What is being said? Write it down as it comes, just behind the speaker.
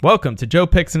Welcome to Joe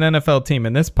Picks an NFL Team.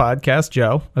 In this podcast,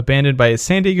 Joe, abandoned by his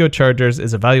San Diego Chargers,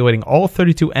 is evaluating all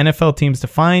 32 NFL teams to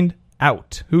find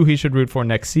out who he should root for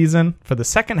next season. For the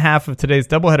second half of today's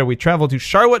doubleheader, we travel to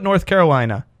Charlotte, North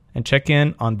Carolina, and check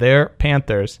in on their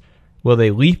Panthers. Will they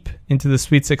leap into the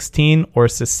Sweet 16 or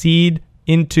secede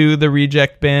into the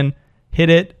reject bin?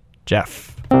 Hit it,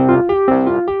 Jeff.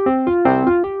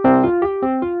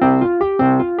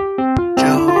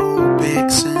 Joe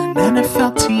picks an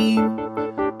NFL team.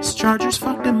 His Chargers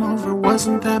fucked him over,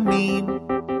 wasn't that mean?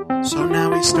 So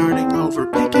now he's starting over,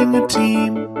 picking a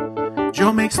team.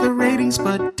 Joe makes the ratings,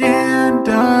 but Dan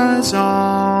does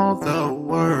all the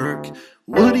work.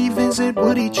 Would he visit,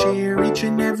 would he cheer each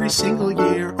and every single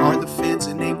year? Are the fans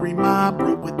an angry mob?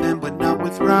 Root with them, but not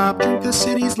with Rob. Drink the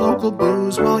city's local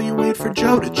booze while you wait for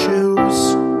Joe to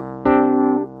choose.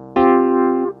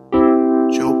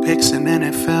 Joe picks an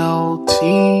NFL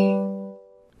team.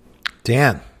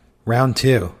 Dan, round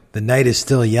two. The night is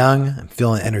still young. I'm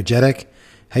feeling energetic.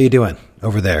 How you doing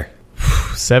over there?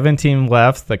 17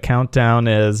 left. The countdown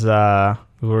is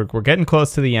we're getting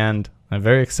close to the end. I'm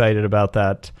very excited about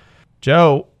that.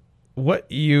 Joe, what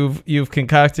you've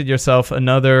concocted yourself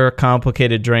another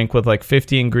complicated drink with like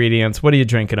 50 ingredients. What are you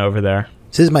drinking over there?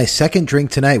 This is my second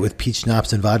drink tonight with peach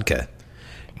schnapps and vodka.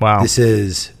 Wow. This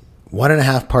is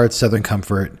 1.5 parts Southern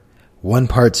Comfort, 1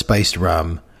 part spiced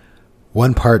rum,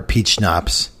 1 part peach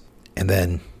schnapps, and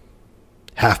then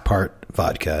half part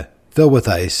vodka filled with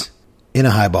ice in a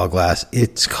highball glass.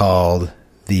 It's called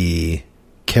the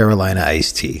Carolina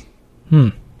iced tea.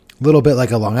 A little bit like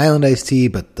a Long Island iced tea,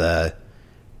 but the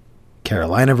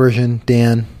Carolina version,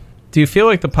 Dan. Do you feel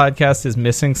like the podcast is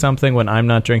missing something when I'm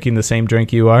not drinking the same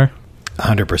drink you are?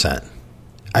 100%.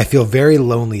 I feel very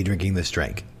lonely drinking this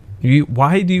drink.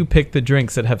 Why do you pick the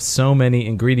drinks that have so many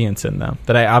ingredients in them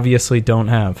that I obviously don't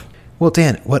have? Well,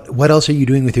 Dan, what else are you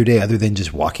doing with your day other than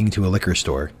just walking to a liquor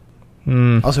store?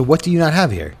 Also, what do you not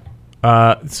have here?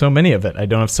 So many of it. I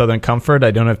don't have Southern Comfort.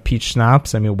 I don't have peach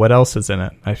schnapps. I mean, what else is in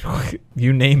it?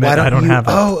 You name it, I don't have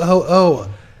it.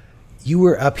 Oh. You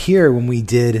were up here when we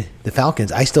did the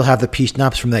Falcons. I still have the peach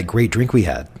schnapps from that great drink we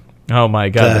had. Oh, my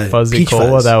God. The fuzzy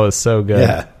cola, fuzz. That was so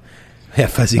good. Yeah,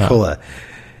 fuzzy cola.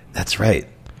 That's right.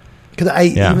 Because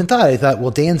I thought,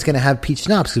 well, Dan's going to have peach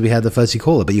schnapps because we had the fuzzy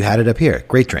cola, but you had it up here.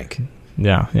 Great drink.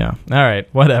 Yeah. All right,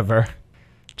 whatever.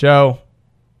 Joe,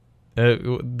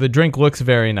 the drink looks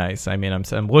very nice. I mean,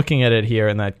 I'm looking at it here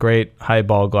in that great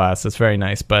highball glass. It's very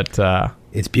nice, but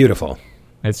it's beautiful.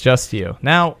 It's just you.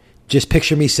 Now, just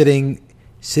picture me sitting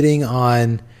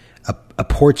on a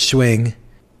porch swing,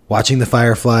 watching the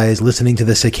fireflies, listening to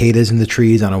the cicadas in the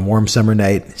trees on a warm summer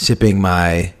night, sipping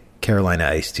my Carolina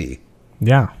iced tea.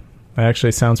 Yeah, that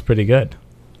actually sounds pretty good.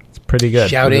 It's pretty good.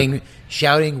 Shouting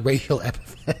racial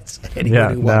epithets at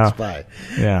anyone who walks by.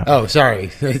 Yeah. Oh, sorry.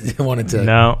 I wanted to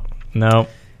No.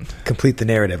 complete the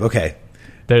narrative. Okay.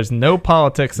 There's no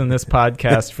politics in this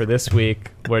podcast for this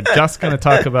week. We're just going to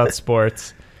talk about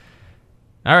sports.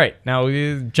 All right. Now,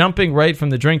 jumping right from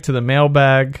the drink to the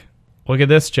mailbag. Look at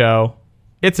this, Joe.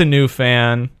 It's a new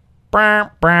fan.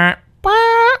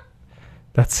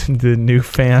 That's the new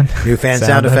fan. New fan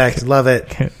sound effects. Love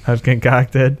it. I've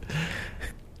concocted.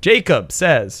 Jacob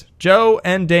says, Joe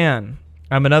and Dan,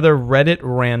 I'm another Reddit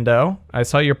rando. I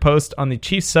saw your post on the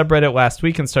Chiefs subreddit last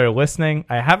week and started listening.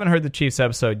 I haven't heard the Chiefs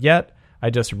episode yet. I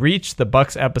just reached the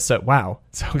Bucks episode. Wow.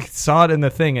 So he saw it in the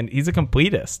thing, and he's a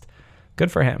completist.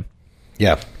 Good for him.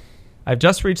 Yeah. I've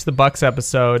just reached the Bucks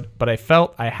episode, but I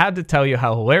felt I had to tell you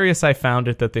how hilarious I found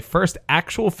it that the first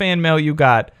actual fan mail you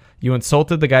got, you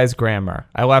insulted the guy's grammar.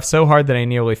 I laughed so hard that I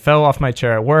nearly fell off my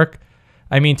chair at work.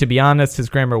 I mean, to be honest, his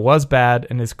grammar was bad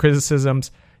and his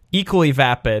criticisms equally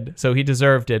vapid, so he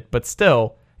deserved it. But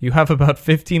still, you have about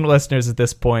 15 listeners at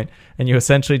this point, and you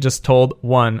essentially just told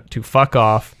one to fuck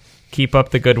off. Keep up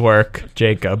the good work,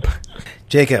 Jacob.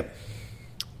 Jacob,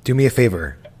 do me a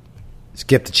favor.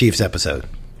 Skip the Chiefs episode.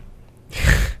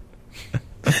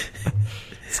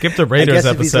 Skip the Raiders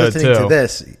episode, if he's listening too. To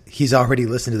this, he's already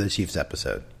listened to the Chiefs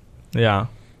episode. Yeah.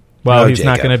 Well, he's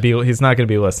Jacob. not going to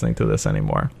be listening to this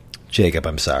anymore. Jacob,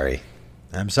 I'm sorry.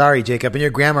 I'm sorry, Jacob. And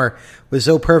your grammar was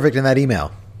so perfect in that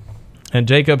email. And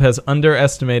Jacob has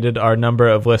underestimated our number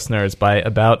of listeners by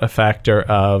about a factor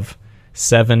of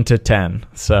 7 to 10.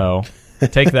 So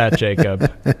take that, Jacob.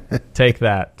 Take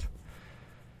that.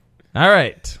 All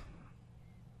right.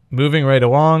 Moving right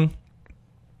along.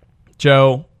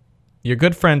 Joe, your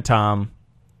good friend Tom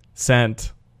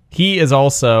sent... He is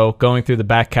also going through the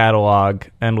back catalog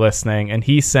and listening, and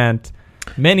he sent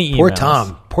many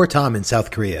emails. Poor Tom in South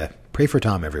Korea. Pray for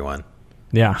Tom, everyone.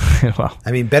 Yeah, well.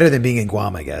 I mean, better than being in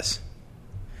Guam, I guess.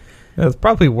 That's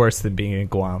probably worse than being in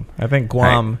Guam. I think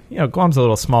Guam, Guam's a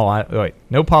little small. Wait,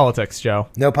 no politics, Joe.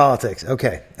 No politics.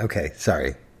 Okay.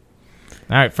 Sorry.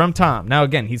 All right, from Tom. Now,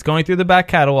 again, he's going through the back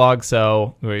catalog,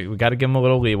 so we got to give him a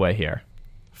little leeway here.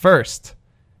 First,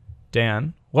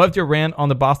 Dan, loved your rant on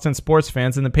the Boston sports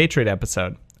fans in the Patriot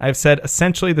episode. I've said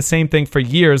essentially the same thing for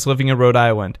years living in Rhode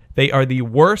Island. They are the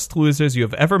worst losers you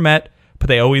have ever met, but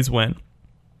they always win.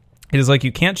 It is like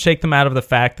you can't shake them out of the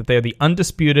fact that they are the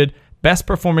undisputed,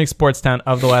 best-performing sports town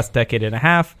of the last decade and a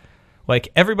half. Like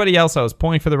everybody else, I was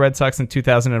pulling for the Red Sox in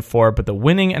 2004, but the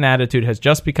winning and attitude has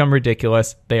just become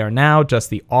ridiculous. They are now just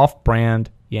the off-brand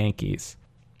Yankees.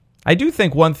 I do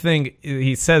think one thing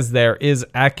he says there is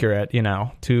accurate,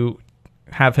 to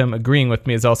have him agreeing with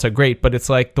me is also great, but it's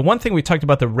like the one thing we talked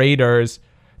about the Raiders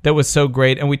that was so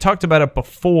great, and we talked about it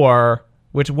before,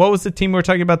 what was the team we were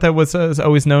talking about that was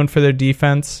always known for their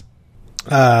defense?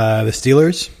 The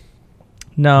Steelers?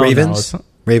 No. Ravens?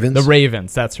 Ravens? The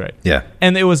Ravens, that's right. Yeah.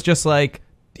 And it was just like,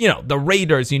 the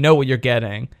Raiders, you know what you're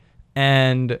getting.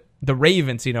 And the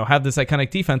Ravens, have this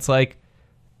iconic defense. Like,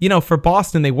 for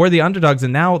Boston, they were the underdogs,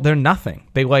 and now they're nothing.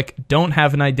 They, don't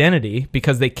have an identity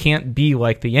because they can't be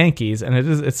like the Yankees, and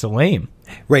it's lame.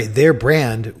 Right. Their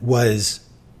brand was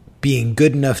being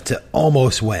good enough to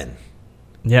almost win.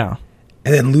 Yeah.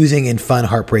 And then losing in fun,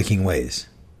 heartbreaking ways.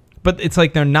 But it's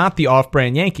like they're not the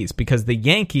off-brand Yankees because the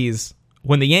Yankees,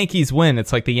 when the Yankees win,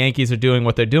 it's like the Yankees are doing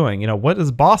what they're doing. What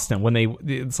is Boston when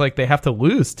it's like they have to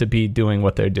lose to be doing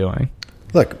what they're doing?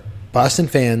 Look, Boston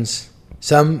fans,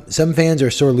 some fans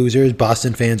are sore losers.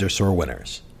 Boston fans are sore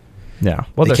winners. Yeah.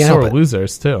 Well, they're sore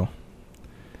losers too.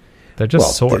 They're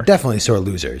just sore. They're definitely sore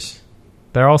losers.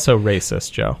 They're also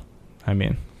racist, Joe. I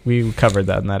mean, we covered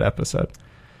that in that episode.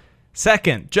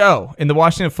 Second, Joe, in the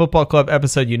Washington Football Club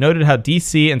episode, you noted how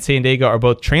D.C. and San Diego are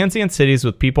both transient cities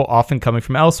with people often coming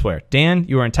from elsewhere. Dan,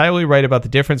 you were entirely right about the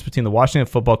difference between the Washington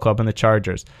Football Club and the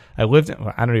Chargers. I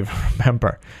don't even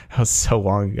remember. That was so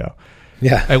long ago.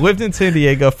 Yeah. I lived in San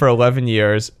Diego for 11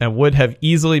 years and would have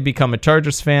easily become a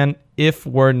Chargers fan if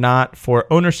were not for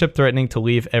ownership threatening to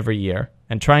leave every year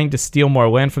and trying to steal more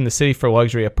land from the city for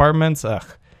luxury apartments. Ugh.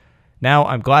 Now,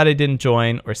 I'm glad I didn't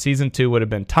join, or season 2 would have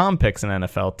been Tom picks an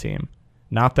NFL team.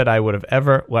 Not that I would have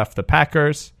ever left the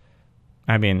Packers.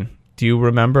 I mean, do you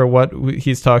remember what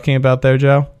he's talking about there,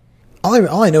 Joe?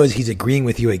 All I know is he's agreeing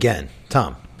with you again.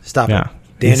 Tom, stop it.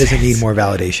 Dan doesn't need more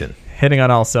validation. Hitting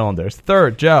on all cylinders.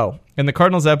 Third, Joe, in the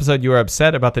Cardinals episode, you were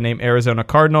upset about the name Arizona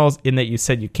Cardinals in that you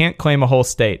said you can't claim a whole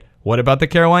state. What about the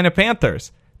Carolina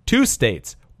Panthers? 2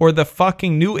 states. Or the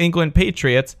fucking New England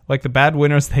Patriots, like the bad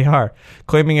winners they are,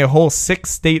 claiming a whole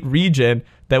 6-state region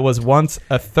that was once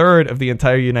a third of the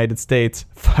entire United States.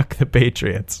 Fuck the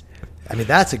Patriots. I mean,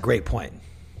 that's a great point.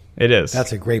 It is.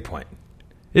 That's a great point.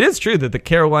 It is true that the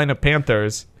Carolina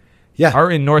Panthers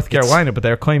are in North Carolina, but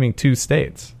they're claiming 2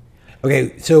 states.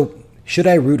 Okay, so should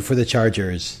I root for the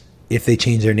Chargers if they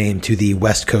change their name to the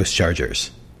West Coast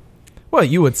Chargers? Well,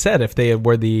 you had said if they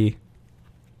were the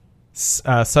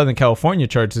Southern California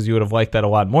Chargers, you would have liked that a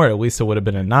lot more. At least it would have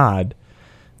been a nod.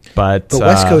 But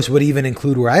West Coast would even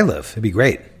include where I live. It'd be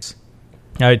great.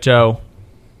 All right, Joe.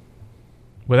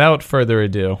 Without further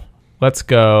ado, let's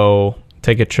go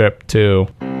take a trip to...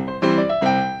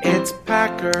 It's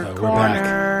Packer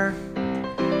Corner.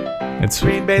 It's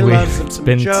Green Bay loves him some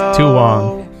been Joe. too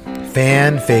long.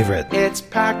 Fan favorite. It's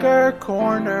Packer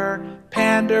Corner.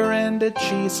 Pandering to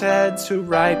cheeseheads who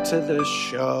write to the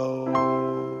show.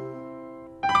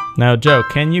 Now, Joe,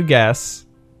 can you guess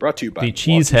Brought to you by the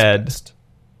cheesehead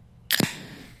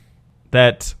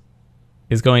that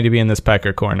is going to be in this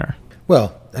Packer Corner?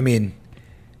 Well, I mean,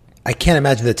 I can't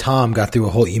imagine that Tom got through a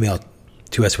whole email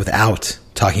to us without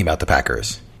talking about the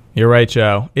Packers. You're right,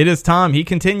 Joe. It is Tom. He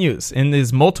continues. In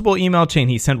his multiple email chain,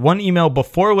 he sent one email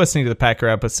before listening to the Packer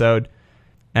episode,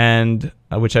 and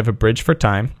which I've abridged for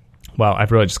time. Well,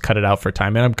 I've really just cut it out for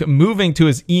time. And I'm moving to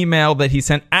his email that he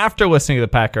sent after listening to the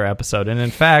Packer episode. And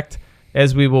in fact,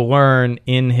 as we will learn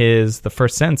in the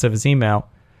first sentence of his email,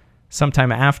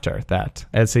 sometime after that,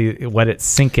 as he let it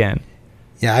sink in.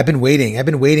 Yeah, I've been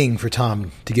waiting for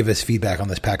Tom to give us feedback on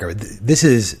this Packer. This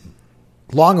is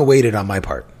long awaited on my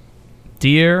part.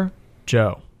 Dear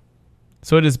Joe,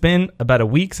 so it has been about a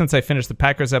week since I finished the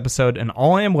Packers episode, and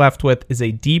all I am left with is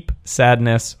a deep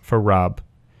sadness for Rob.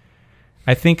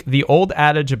 I think the old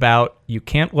adage about you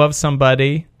can't love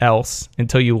somebody else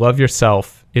until you love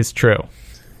yourself is true.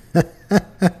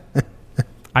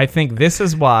 I think this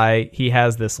is why he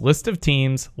has this list of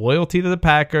teams, loyalty to the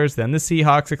Packers, then the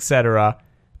Seahawks, etc.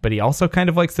 But he also kind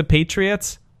of likes the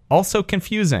Patriots. Also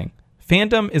confusing.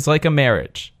 Fandom is like a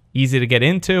marriage. Easy to get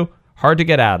into, hard to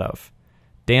get out of.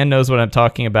 Dan knows what I'm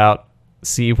talking about.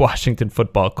 see Washington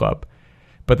Football Club.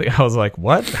 But I was like,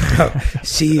 what?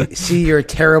 See your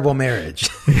terrible marriage.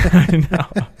 I know.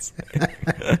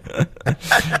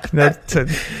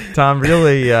 Tom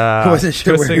really I wasn't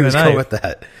sure where he was going with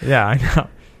that. Yeah, I know.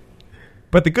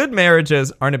 But the good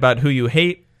marriages aren't about who you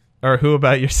hate or who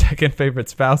about your second favorite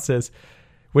spouse is,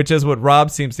 which is what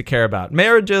Rob seems to care about.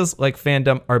 Marriages, like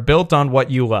fandom, are built on what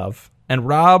you love. And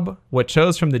Rob, what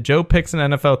shows from the Joe Picks an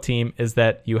NFL team is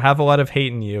that you have a lot of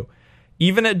hate in you.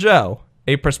 Even at Joe,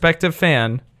 a prospective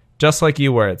fan, just like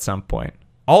you were at some point.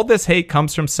 All this hate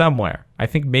comes from somewhere. I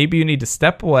think maybe you need to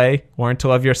step away, learn to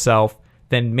love yourself,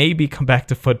 then maybe come back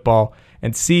to football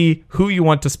and see who you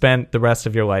want to spend the rest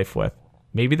of your life with.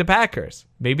 Maybe the Packers.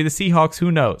 Maybe the Seahawks.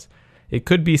 Who knows? It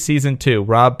could be season 2.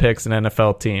 Rob picks an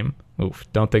NFL team. Oof,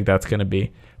 don't think that's going to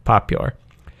be popular.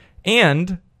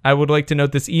 And I would like to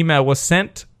note this email was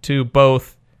sent to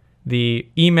both the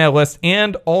email list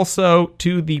and also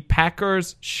to the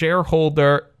Packers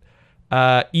shareholder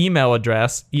email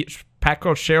address,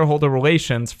 Packers shareholder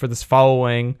relations, for this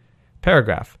following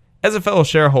paragraph. As a fellow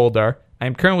shareholder, I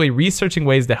am currently researching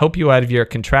ways to help you out of your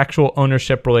contractual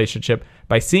ownership relationship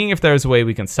by seeing if there is a way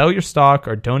we can sell your stock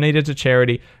or donate it to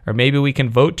charity, or maybe we can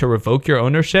vote to revoke your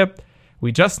ownership.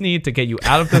 We just need to get you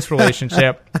out of this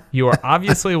relationship. You are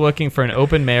obviously looking for an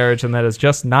open marriage, and that is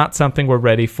just not something we're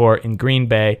ready for in Green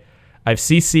Bay. I've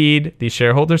CC'd the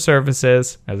shareholder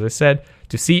services, as I said,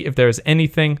 to see if there is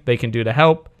anything they can do to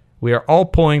help. We are all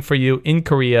pulling for you in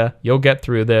Korea. You'll get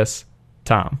through this.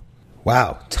 Tom.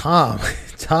 Wow.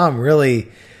 Tom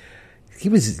really, he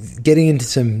was getting into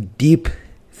some deep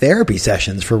therapy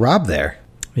sessions for Rob there.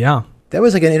 Yeah. That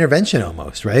was like an intervention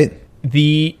almost, right?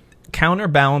 The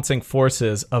counterbalancing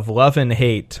forces of love and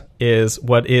hate is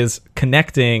what is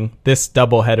connecting this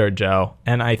doubleheader, Joe.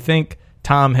 And I think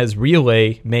Tom has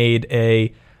really made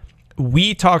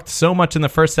we talked so much in the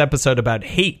first episode about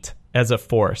hate as a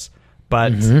force,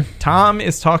 but Tom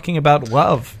is talking about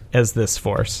love as this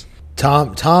force.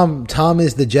 Tom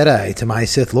is the Jedi to my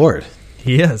Sith Lord.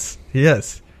 He is.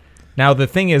 Now,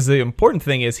 the important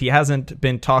thing is he hasn't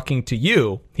been talking to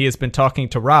you. He has been talking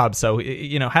to Rob. So,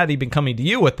 had he been coming to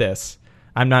you with this,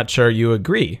 I'm not sure you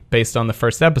agree based on the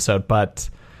first episode, but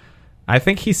I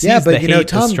think he sees the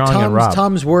hate as strong in Rob.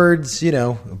 Tom's words,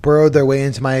 burrowed their way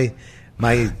into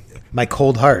my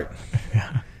cold heart.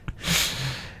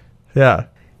 Yeah.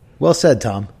 Well said,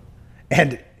 Tom.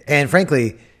 And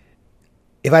frankly,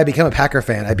 if I become a Packer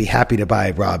fan, I'd be happy to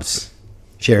buy Rob's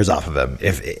shares off of him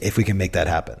if we can make that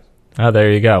happen. Oh,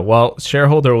 there you go. Well,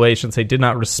 shareholder relations, they did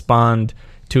not respond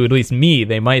to at least me.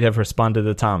 They might have responded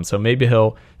to Tom. So maybe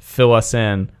he'll fill us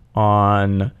in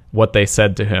on what they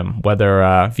said to him,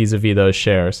 whether vis-a-vis those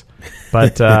shares.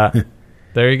 But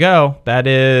there you go. That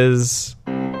is...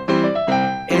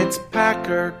 It's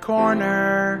Packer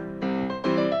Corner.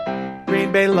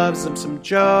 Green Bay loves them some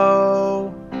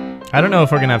Joe. I don't know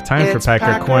if we're going to have time for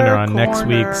Packer Corner on next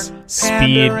week's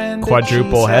speed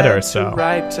quadruple header, so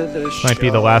might be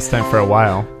the last time for a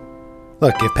while.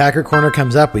 Look, if Packer Corner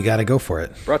comes up, we got to go for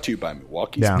it. Brought to you by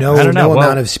Milwaukee. Yeah. No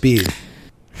amount of speed.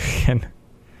 And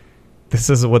this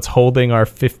is what's holding our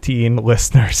 15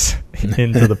 listeners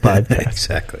into the podcast.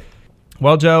 Exactly.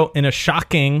 Well, Joe, in a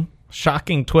shocking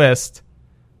twist,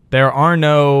 there are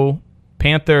no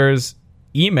Panthers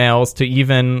emails to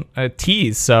even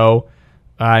tease, so...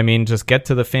 just get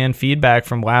to the fan feedback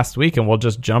from last week, and we'll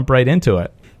just jump right into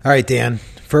it. All right, Dan.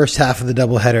 First half of the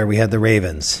doubleheader, we had the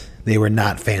Ravens. They were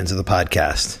not fans of the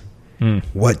podcast.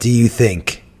 What do you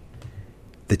think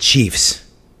the Chiefs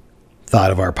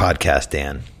thought of our podcast,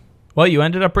 Dan? Well, you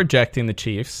ended up rejecting the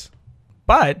Chiefs.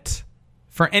 But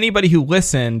for anybody who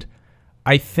listened,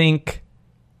 I think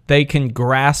they can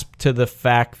grasp to the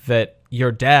fact that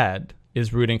your dad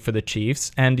is rooting for the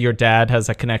Chiefs, and your dad has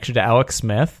a connection to Alex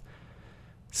Smith.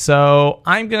 So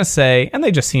I'm going to say, and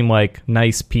they just seem like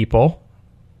nice people,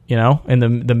 in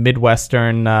the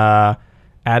Midwestern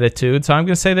attitude. So I'm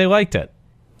going to say they liked it.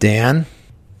 Dan,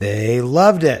 they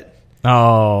loved it.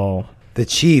 Oh. The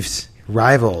Chiefs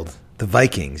rivaled the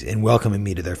Vikings in welcoming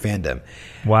me to their fandom.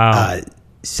 Wow.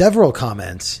 Several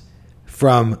comments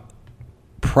from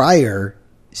prior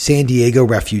San Diego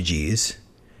refugees,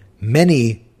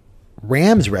 many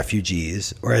Rams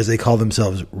refugees, or as they call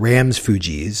themselves, Rams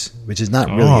Fugees, which is not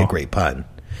really a great pun.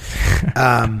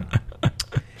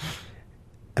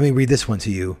 Let me read this one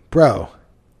to you. Bro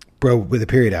with a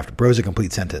period after. Bro's a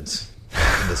complete sentence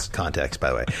in this context, by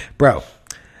the way. Bro,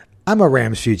 I'm a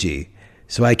Rams Fugee,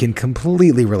 so I can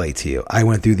completely relate to you. I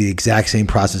went through the exact same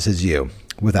process as you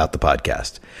without the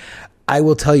podcast. I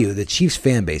will tell you the Chiefs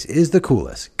fan base is the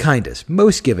coolest, kindest,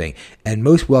 most giving, and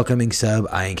most welcoming sub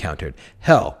I encountered.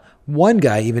 Hell, One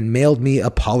guy even mailed me a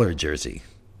Pollard jersey.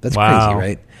 That's Wow. crazy,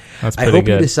 right? That's I pretty hope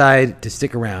you good. decide to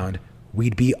stick around.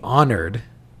 We'd be honored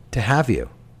to have you.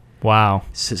 Wow.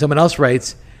 So someone else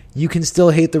writes, you can still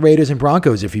hate the Raiders and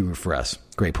Broncos if you root for us.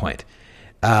 Great point.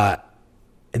 And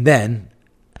then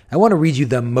I want to read you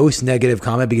the most negative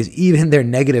comment because even their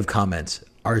negative comments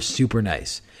are super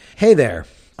nice. Hey there.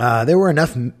 There were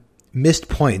enough missed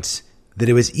points that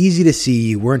it was easy to see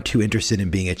you weren't too interested in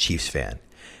being a Chiefs fan.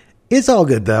 It's all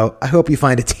good, though. I hope you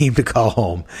find a team to call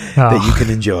home that you can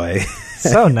enjoy.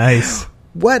 So nice.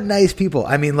 What nice people.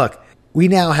 I mean, look, we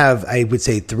now have, I would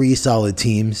say, 3 solid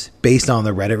teams based on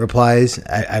the Reddit replies.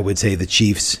 I would say the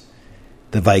Chiefs,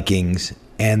 the Vikings,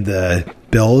 and the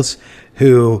Bills,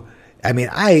 who, I mean,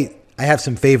 I have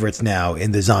some favorites now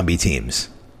in the zombie teams.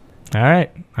 All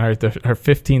right. Our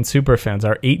 15 super fans,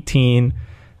 our 18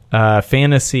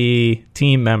 fantasy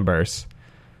team members.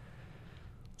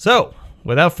 So,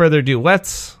 without further ado,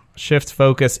 let's shift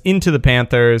focus into the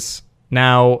Panthers.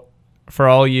 Now, for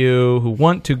all you who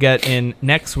want to get in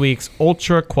next week's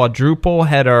ultra quadruple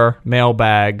header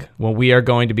mailbag, when we are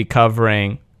going to be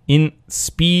covering in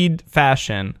speed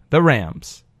fashion the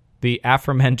Rams, the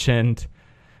aforementioned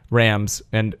Rams,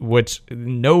 and which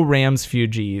no Rams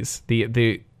fugees,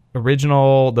 the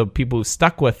original, the people who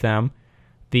stuck with them,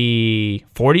 the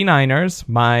 49ers,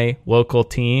 my local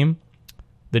team,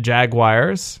 the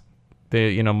Jaguars,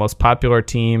 the most popular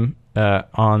team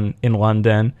in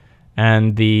London,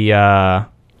 and the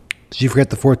Did you forget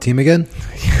the 4th team again?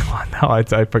 no,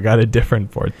 I forgot a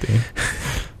different 4th team.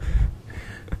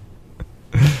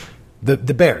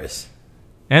 The Bears.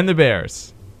 And the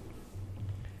Bears.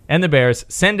 And the Bears.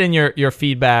 Send in your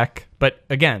feedback. But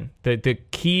again, the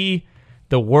key,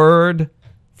 the word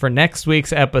for next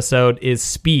week's episode is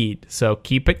speed. So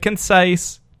keep it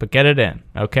concise, but get it in,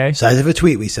 okay? Size of a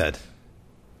tweet, we said.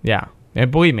 Yeah. And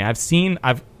believe me,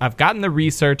 I've gotten the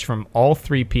research from all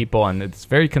 3 people, and it's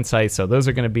very concise. So those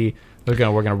are going to be we're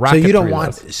going to rock. So it you don't through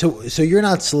want those. so you're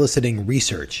not soliciting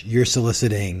research. You're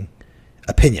soliciting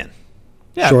opinion.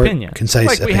 Yeah, Short, opinion. concise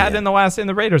like we had opinion. in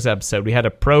the Raiders episode. We had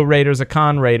a pro Raiders, a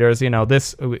con Raiders.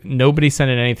 Nobody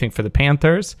sent in anything for the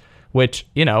Panthers, which,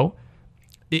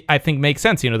 I think makes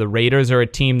sense. The Raiders are a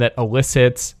team that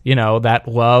elicits, that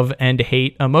love and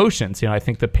hate emotions. I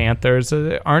think the Panthers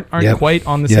aren't Yep. quite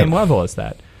on the Yep. same level as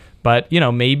that. But,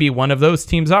 maybe one of those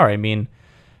teams are. I mean,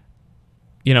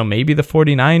 maybe the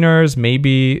 49ers,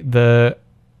 maybe the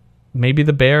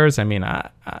Bears. I mean, I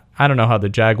don't know how the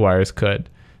Jaguars could.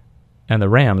 And the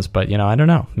Rams, but, I don't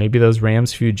know. Maybe those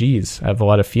Rams fugees have a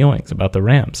lot of feelings about the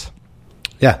Rams.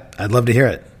 Yeah, I'd love to hear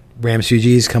it. Rams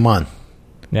fugees, come on.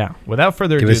 Yeah. Without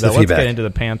further Give ado, us the though, let's get feedback. into the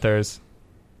Panthers.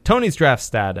 Tony's draft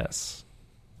status.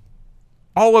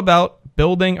 All about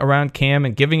building around Cam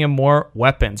and giving him more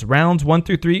weapons. Rounds 1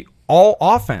 through 3, all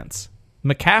offense.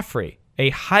 McCaffrey, a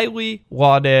highly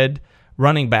lauded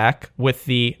running back with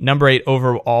the number 8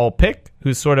 overall pick,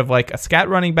 who's sort of like a scat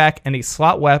running back and a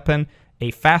slot weapon. A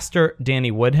faster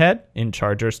Danny Woodhead, in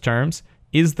Chargers terms,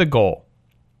 is the goal.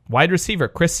 Wide receiver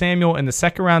Chris Samuel in the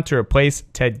 2nd round to replace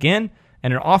Ted Ginn,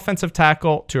 and an offensive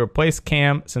tackle to replace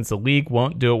Cam since the league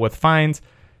won't do it with fines.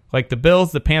 Like the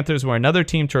Bills, the Panthers were another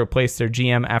team to replace their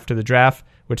GM after the draft,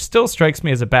 which still strikes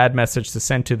me as a bad message to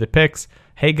send to the picks.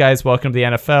 Hey guys, welcome to the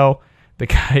NFL. The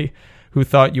guy who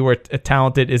thought you were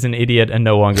talented is an idiot and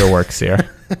no longer works here.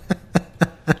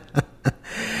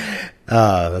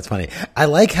 That's funny. I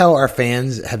like how our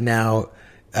fans have now,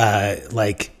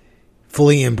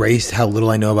 fully embraced how little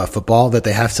I know about football, that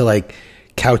they have to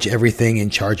couch everything in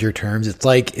Charger terms. It's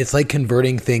like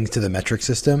converting things to the metric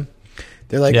system.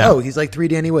 They're like, Yeah. oh, he's like 3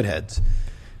 Danny Woodheads.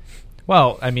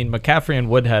 Well, I mean, McCaffrey and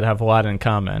Woodhead have a lot in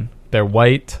common. They're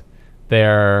white,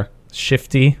 they're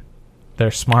shifty,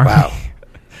 they're smart. Wow.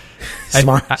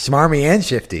 Smarmy and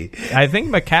shifty. I think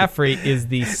McCaffrey is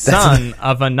the son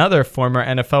of another former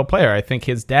NFL player. I think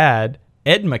his dad,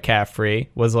 Ed McCaffrey,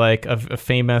 was like a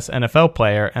famous NFL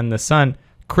player, and the son,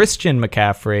 Christian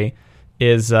McCaffrey,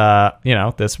 is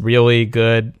this really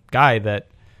good guy that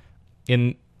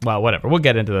whatever. We'll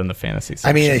get into that in the fantasy section.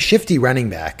 I mean, a shifty running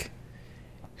back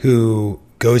who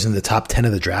goes in the top 10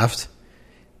 of the draft,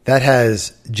 that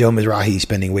has Joe Mizrahi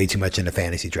spending way too much in a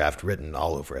fantasy draft written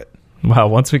all over it. Well,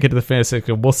 once we get to the fantasy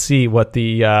section, we'll see what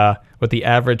the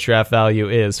average draft value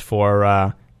is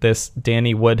for this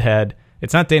Danny Woodhead.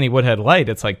 It's not Danny Woodhead light.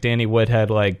 It's like Danny Woodhead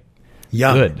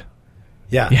Young. good.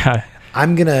 Yeah.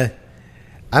 I'm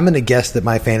gonna guess that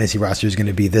my fantasy roster is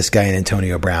gonna be this guy and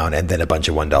Antonio Brown, and then a bunch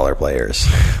of $1 players.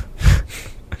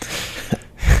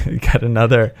 You got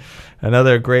another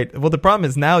great. Well, the problem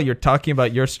is now you're talking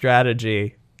about your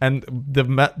strategy And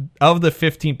of the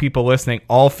 15 people listening,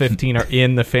 all 15 are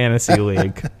in the fantasy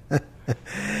league.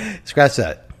 Scratch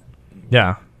that.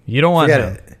 Yeah. You don't want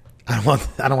Forget it.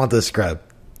 I don't want this scrub.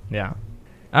 Yeah.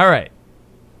 All right.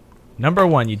 Number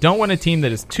 1, you don't want a team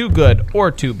that is too good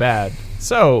or too bad.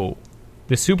 So,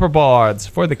 the Super Bowl odds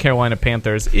for the Carolina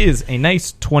Panthers is a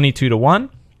nice 22-1,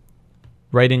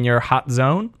 right in your hot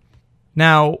zone.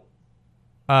 Now,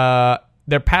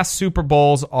 their past Super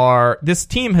Bowls are... This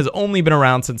team has only been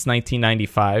around since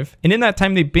 1995, and in that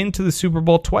time, they've been to the Super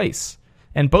Bowl twice.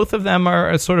 And both of them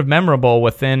are sort of memorable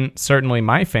within, certainly,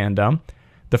 my fandom.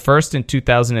 The first in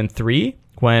 2003,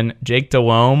 when Jake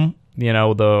Delhomme,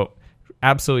 the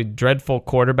absolutely dreadful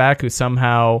quarterback who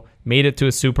somehow made it to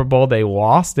a Super Bowl, they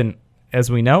lost, and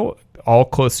as we know, all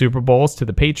close Super Bowls to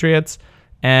the Patriots.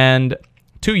 And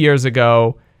 2 years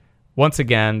ago, once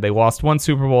again, they lost one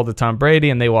Super Bowl to Tom Brady,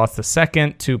 and they lost the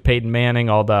second to Peyton Manning,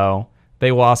 although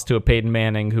they lost to a Peyton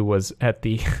Manning who was at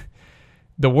the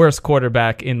worst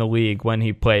quarterback in the league when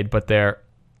he played, but their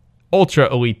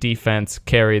ultra-elite defense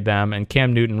carried them, and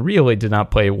Cam Newton really did not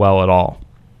play well at all.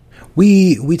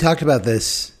 We talked about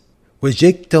this. Was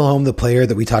Jake Delhomme the player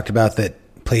that we talked about that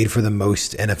played for the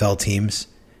most NFL teams?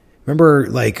 Remember,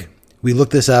 we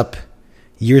looked this up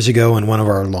years ago in one of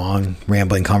our long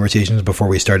rambling conversations before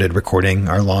we started recording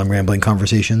our long rambling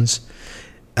conversations.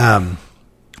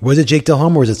 Was it Jake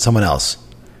Delhomme or was it someone else?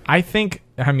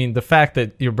 The fact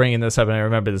that you're bringing this up, and I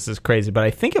remember this is crazy, but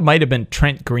I think it might have been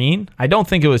Trent Green. I don't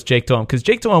think it was Jake Delhomme, because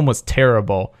Jake Delhomme was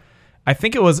terrible. I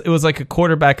think it was like a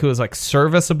quarterback who was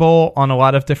serviceable on a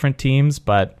lot of different teams,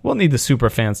 but we'll need the super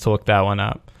fans to look that one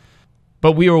up.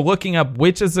 But we were looking up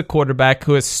which is the quarterback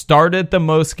who has started the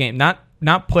most games,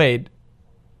 not played,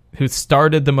 who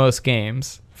started the most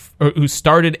games, or who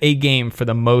started a game for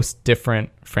the most different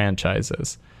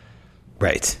franchises.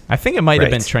 Right. I think it might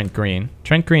have been Trent Green.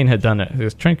 Trent Green had done it.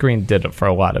 Because Trent Green did it for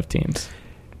a lot of teams.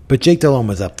 But Jake Delhomme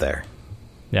was up there.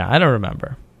 Yeah, I don't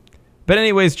remember. But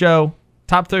anyways, Joe,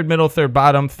 top third, middle third,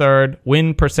 bottom third,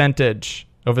 win percentage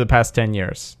over the past 10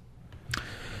 years.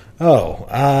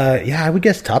 I would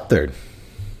guess top third.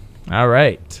 All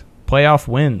right. Playoff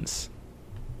wins.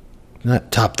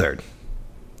 Not top third.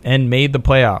 And made the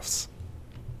playoffs.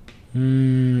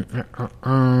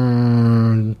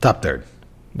 Top third.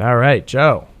 All right,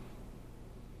 Joe.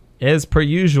 As per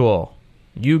usual,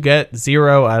 you get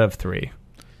 0 out of 3.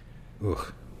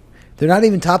 Ugh. They're not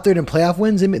even top third in playoff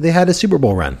wins. They had a Super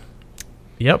Bowl run.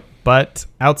 Yep, but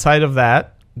outside of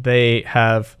that, they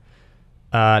have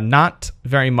not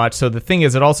very much. So the thing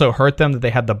is, it also hurt them that they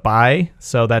had the bye,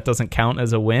 so that doesn't count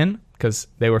as a win because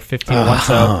they were 15-1.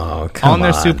 So on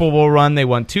their Super Bowl run, they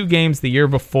won 2 games. The year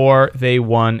before, they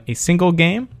won a single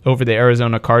game over the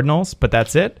Arizona Cardinals, but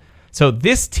that's it. So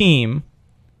this team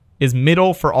is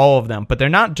middle for all of them, but they're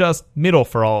not just middle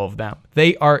for all of them.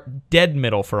 They are dead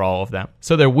middle for all of them.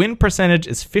 So their win percentage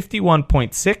is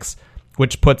 51.6,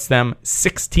 which puts them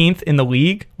 16th in the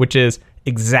league, which is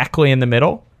exactly in the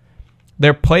middle.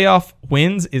 Their playoff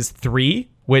wins is 3,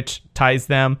 which ties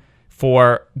them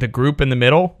for the group in the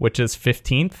middle, which is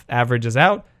 15th, averages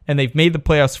out. And they've made the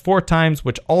playoffs 4 times,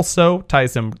 which also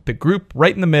ties them the group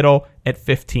right in the middle at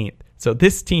 15th. So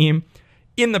this team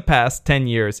in the past 10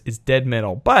 years is dead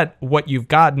middle. But what you've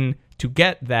gotten to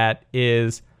get that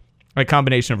is a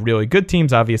combination of really good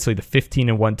teams, obviously the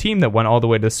 15-1 team that went all the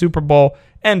way to the Super Bowl,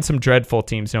 and some dreadful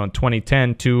teams. In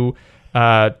 2010,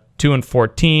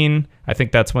 2-14. I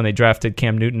think that's when they drafted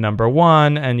Cam Newton number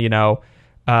 1, and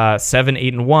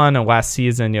 7-8-1, and last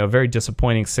season, very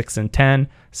disappointing 6-10.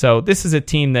 So this is a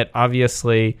team that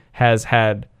obviously has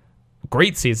had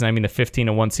great season. The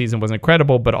 15-1 season was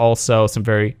incredible, but also some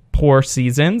very poor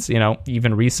seasons,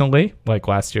 even recently, like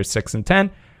last year's 6-10.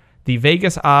 The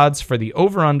Vegas odds for the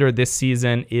over-under this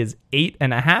season is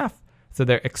 8.5, so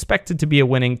they're expected to be a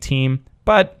winning team,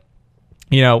 but,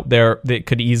 they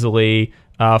could easily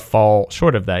fall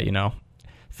short of that,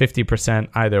 50%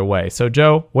 either way. So,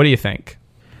 Joe, what do you think?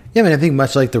 Yeah, I think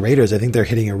much like the Raiders, I think they're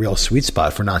hitting a real sweet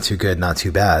spot for not too good, not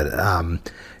too bad. I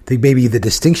think maybe the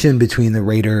distinction between the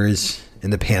Raiders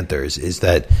and the Panthers is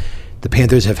that the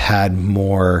Panthers have had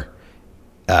more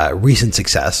recent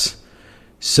success.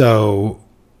 So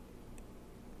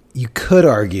you could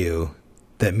argue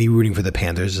that me rooting for the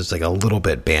Panthers is like a little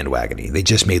bit bandwagony. They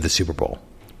just made the Super Bowl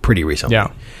pretty recently.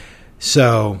 Yeah.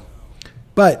 So,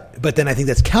 but then I think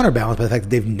that's counterbalanced by the fact that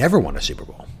they've never won a Super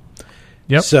Bowl.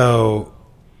 Yep. So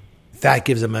that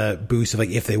gives them a boost of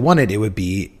if they won it, it would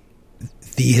be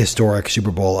the historic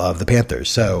Super Bowl of the Panthers.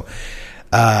 So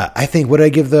I think, what did I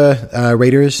give the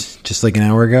Raiders just like an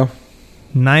hour ago?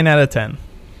 9 out of 10.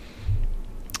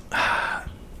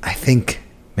 I think,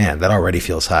 man, that already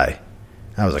feels high.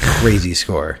 That was a crazy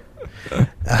score.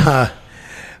 But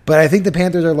I think the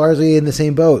Panthers are largely in the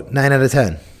same boat. 9 out of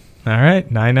 10. All right,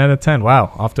 9 out of 10.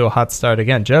 Wow, off to a hot start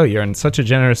again. Joe, you're in such a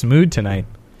generous mood tonight.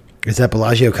 It's that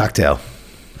Bellagio cocktail.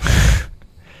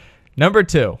 Number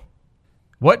 2,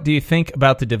 what do you think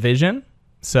about the division?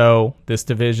 So this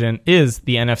division is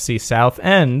the NFC South,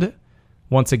 and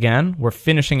once again, we're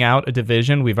finishing out a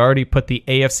division. We've already put the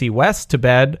AFC West to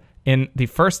bed in the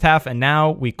first half, and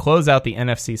now we close out the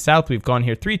NFC South. We've gone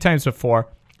here 3 times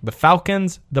before. The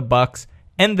Falcons, the Bucks,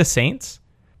 and the Saints.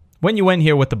 When you went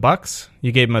here with the Bucks,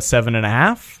 you gave them a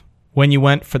 7.5. When you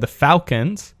went for the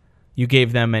Falcons, you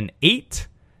gave them an 8.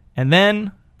 And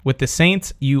then with the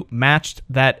Saints, you matched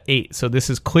that 8. So this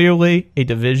is clearly a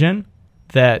division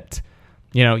that,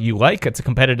 you know, you like. It's a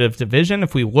competitive division.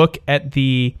 If we look at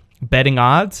the betting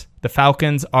odds, the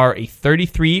Falcons are a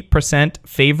 33%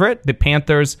 favorite. The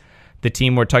Panthers, the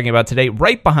team we're talking about today,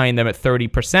 right behind them at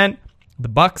 30%. The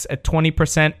Bucks at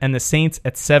 20%, and the Saints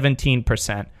at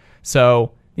 17%.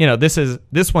 So, you know,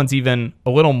 this one's even a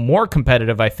little more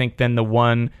competitive, I think, than the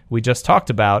one we just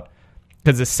talked about,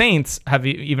 because the Saints have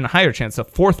even a higher chance. A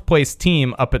fourth-place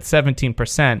team up at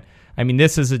 17%. I mean,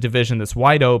 this is a division that's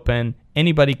wide open.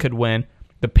 Anybody could win.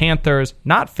 The Panthers,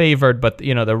 not favored, but,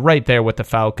 you know, they're right there with the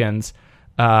Falcons.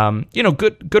 You know,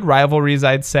 good rivalries,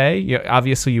 I'd say.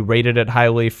 Obviously, you rated it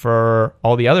highly for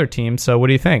all the other teams. So what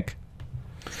do you think?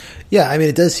 Yeah, I mean,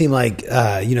 it does seem like,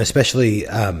 you know, especially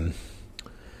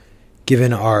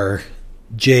given our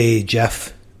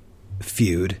Jeff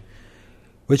feud,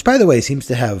 which, by the way, seems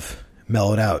to have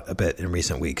mellowed out a bit in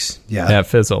recent weeks. Yeah,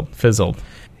 fizzled.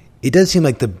 It does seem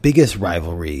like the biggest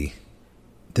rivalry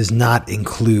does not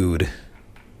include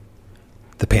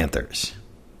the Panthers,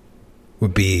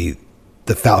 would be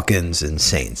the Falcons and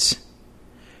Saints.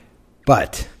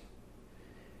 But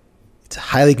it's a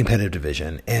highly competitive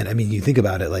division. And, I mean, you think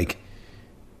about it, like,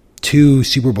 2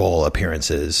 Super Bowl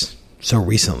appearances so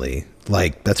recently,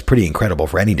 like, that's pretty incredible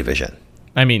for any division.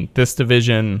 I mean, this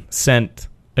division sent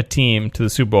a team to the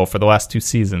Super Bowl for the last 2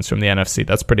 seasons from the NFC.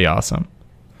 That's pretty awesome.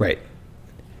 Right.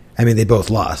 I mean, they both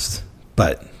lost,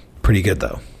 but pretty good,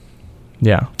 though.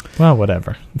 Yeah. Well,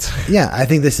 whatever. Yeah, I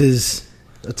think this is,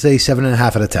 let's say, 7.5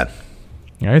 out of 10.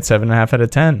 All right, 7.5 out of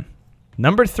 10.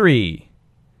 Number 3.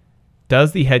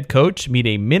 Does the head coach meet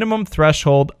a minimum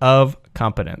threshold of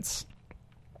competence?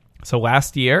 So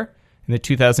last year, in the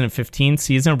 2015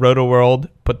 season, Roto-World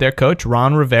put their coach,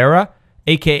 Ron Rivera,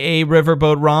 a.k.a.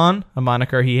 Riverboat Ron, a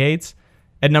moniker he hates,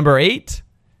 at number 8.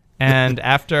 And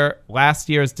after last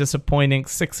year's disappointing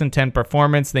 6-10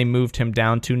 performance, they moved him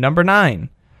down to number 9.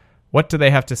 What do they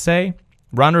have to say?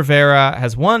 Ron Rivera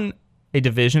has won a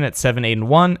division at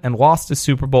 7-8-1 and lost a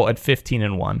Super Bowl at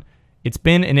 15-1. It's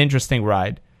been an interesting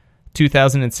ride.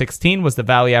 2016 was the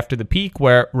valley after the peak,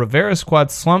 where Rivera's squad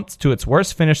slumped to its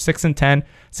worst finish, 6-10,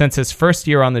 since his first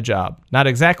year on the job. Not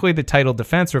exactly the title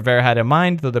defense Rivera had in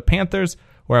mind, though the Panthers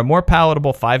were a more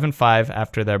palatable 5-5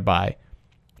 after their bye.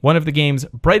 One of the game's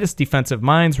brightest defensive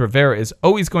minds, Rivera is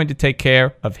always going to take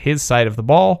care of his side of the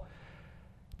ball.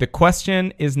 The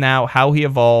question is now how he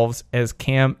evolves as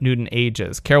Cam Newton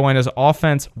ages. Carolina's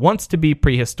offense wants to be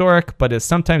prehistoric, but is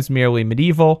sometimes merely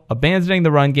medieval, abandoning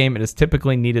the run game it is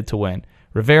typically needed to win.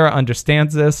 Rivera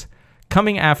understands this,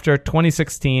 coming after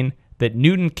 2016, that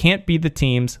Newton can't be the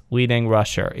team's leading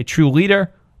rusher. A true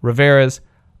leader, Rivera's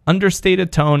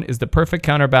understated tone is the perfect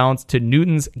counterbalance to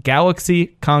Newton's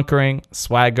galaxy-conquering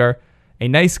swagger. A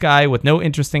nice guy with no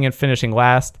interest in finishing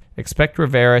last. Expect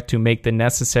Rivera to make the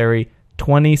necessary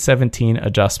 2017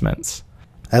 adjustments.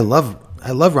 I love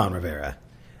Ron Rivera.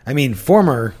 I mean,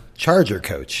 former Charger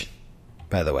coach,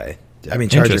 by the way. I mean,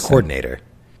 Charger coordinator.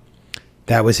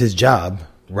 That was his job,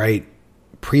 right?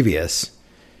 Previous.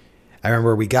 I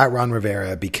remember we got Ron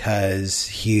Rivera because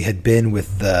he had been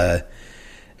with the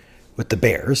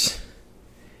Bears,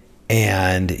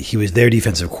 and he was their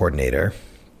defensive coordinator.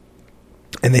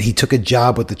 And then he took a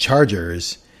job with the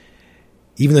Chargers.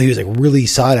 Even though he was like really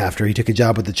sought after, he took a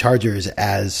job with the Chargers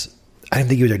as, I didn't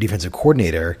think he was their defensive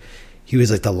coordinator. He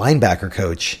was like the linebacker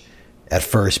coach at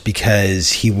first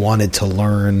because he wanted to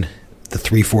learn the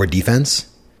 3-4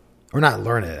 defense. Or not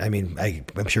learn it. I mean,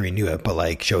 I'm sure he knew it, but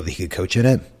like show that he could coach in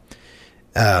it.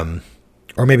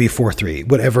 Or maybe 4-3,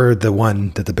 whatever the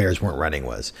one that the Bears weren't running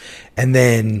was. And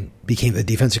then became the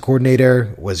defensive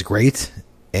coordinator, was great.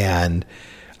 And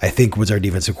I think was our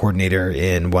defensive coordinator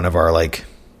in one of our like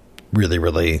really,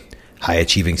 really high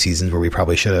achieving seasons where we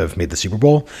probably should have made the Super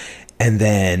Bowl, and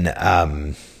then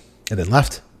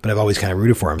left. But I've always kind of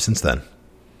rooted for him since then.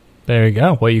 There you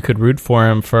go. Well, you could root for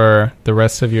him for the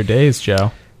rest of your days,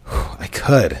 Joe. I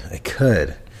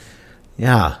could.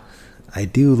 Yeah. I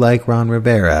do like Ron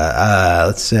Rivera.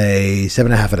 Let's say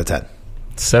 7.5 out of 10.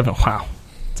 7. Wow.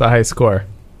 It's a high score.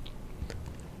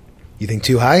 You think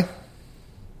too high?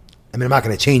 I mean, I'm not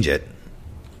going to change it.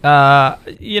 Whatever.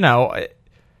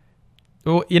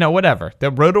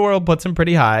 The Roto-World puts him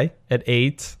pretty high at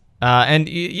 8. And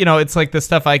it's like the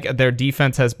stuff like their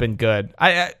defense has been good.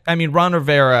 I mean, Ron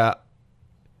Rivera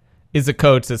is a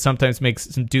coach that sometimes makes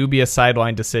some dubious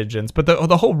sideline decisions, but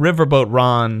the whole Riverboat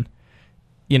Ron,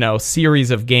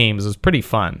 series of games was pretty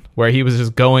fun, where he was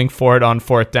just going for it on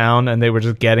fourth down and they were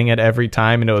just getting it every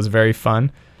time, and it was very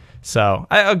fun. So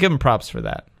I'll give him props for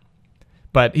that.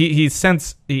 But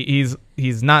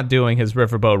he's not doing his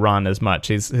Riverboat Ron as much.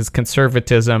 His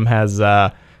conservatism has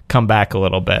come back a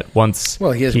little bit. He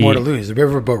has more to lose. The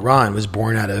Riverboat Ron was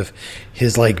born out of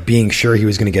his being sure he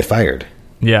was going to get fired.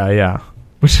 Yeah.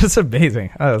 Which is amazing.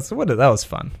 That was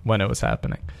fun when it was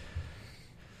happening.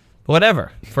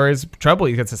 Whatever. For his trouble,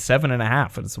 he gets a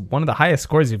 7.5. It's one of the highest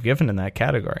scores you've given in that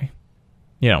category,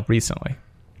 recently.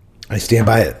 I stand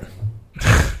by it.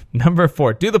 Number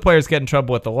 4. Do the players get in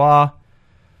trouble with the law?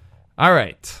 All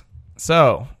right.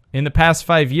 So, in the past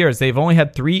 5 years, they've only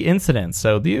had 3 incidents.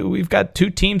 So, we've got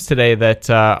 2 teams today that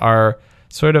are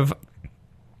sort of,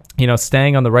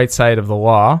 staying on the right side of the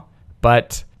law.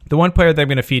 But the one player that I'm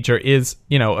going to feature is,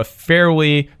 a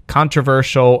fairly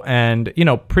controversial and,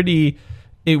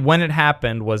 when it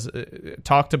happened was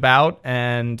talked about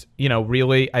and,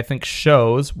 really, I think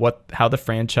shows how the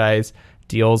franchise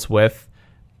deals with,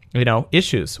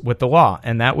 issues with the law.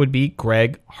 And that would be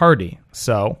Greg Hardy.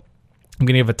 So I'm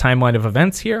going to give a timeline of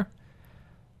events here.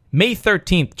 May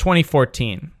 13th,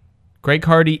 2014, Greg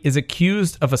Hardy is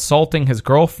accused of assaulting his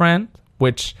girlfriend,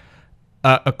 which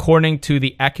according to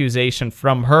the accusation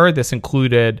from her, this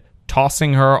included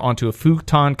tossing her onto a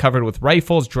futon covered with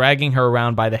rifles, dragging her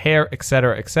around by the hair,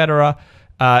 etc., etc.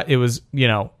 It was,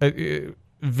 the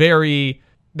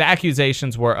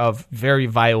accusations were of very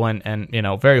violent and,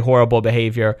 very horrible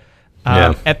behavior.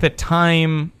 At the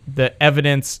time, the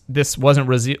evidence, this wasn't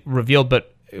revealed,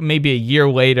 but maybe a year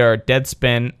later,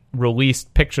 Deadspin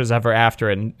released pictures of her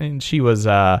after it, and she was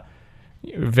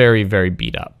very, very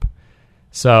beat up.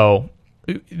 So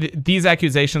these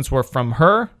accusations were from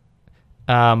her.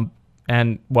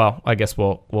 And, well, I guess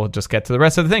we'll just get to the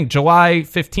rest of the thing. July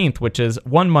 15th, which is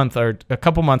 1 month or a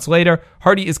couple months later,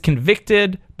 Hardy is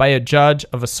convicted by a judge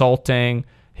of assaulting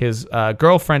his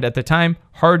girlfriend at the time.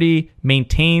 Hardy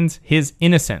maintains his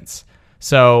innocence.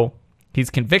 So he's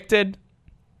convicted.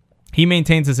 He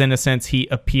maintains his innocence. He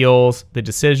appeals the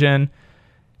decision.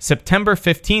 September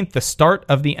 15th, the start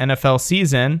of the NFL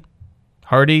season,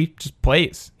 Hardy just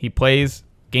plays. He plays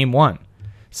game 1.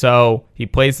 So he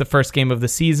plays the first game of the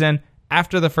season.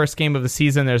 After the first game of the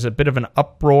season, there's a bit of an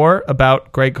uproar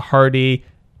about Greg Hardy,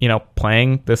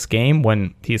 playing this game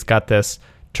when he's got this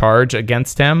charge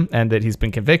against him and that he's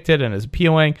been convicted and is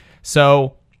appealing.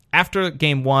 So after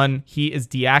game 1, he is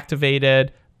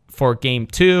deactivated for game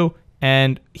 2,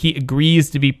 and he agrees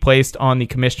to be placed on the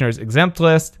commissioner's exempt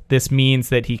list. This means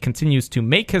that he continues to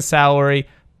make his salary,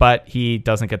 but he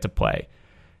doesn't get to play.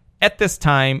 At this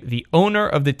time, the owner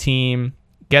of the team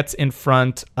gets in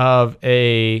front of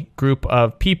a group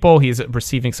of people. He's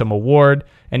receiving some award,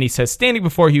 and he says, "Standing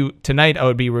before you tonight, I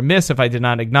would be remiss if I did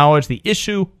not acknowledge the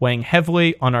issue weighing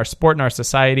heavily on our sport and our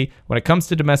society. When it comes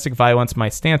to domestic violence, my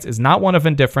stance is not one of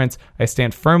indifference. I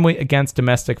stand firmly against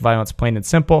domestic violence, plain and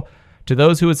simple. To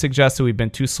those who would suggest that we've been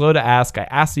too slow to ask, I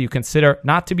ask that you consider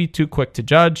not to be too quick to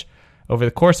judge. Over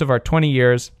the course of our 20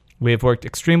 years, we have worked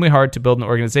extremely hard to build an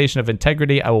organization of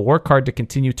integrity. I will work hard to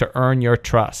continue to earn your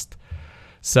trust."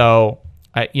 So,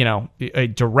 a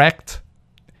direct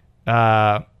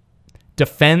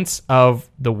defense of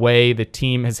the way the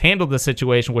team has handled the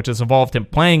situation, which has involved him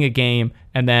playing a game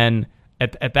and then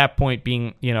at that point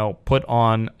being, put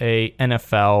on a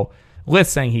NFL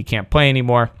list saying he can't play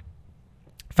anymore.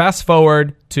 Fast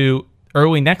forward to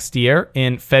early next year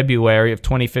in February of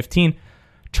 2015,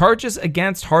 charges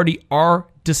against Hardy are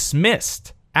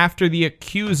dismissed after the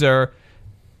accuser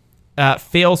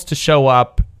fails to show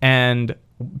up, and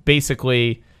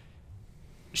basically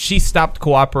she stopped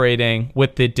cooperating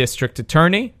with the district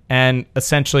attorney and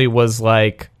essentially was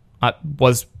not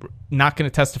going to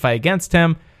testify against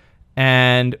him.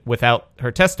 And without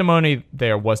her testimony,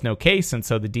 there was no case, and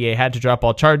so the DA had to drop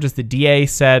all charges. The DA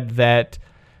said that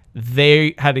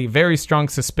they had a very strong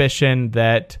suspicion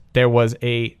that there was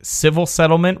a civil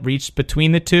settlement reached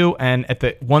between the two, and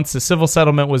once the civil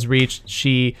settlement was reached,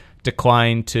 she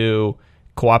declined to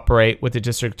cooperate with the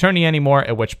district attorney anymore,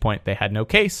 at which point they had no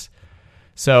case.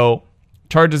 So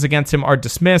charges against him are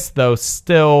dismissed, though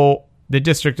still the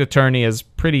district attorney is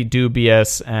pretty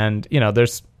dubious, and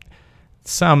there's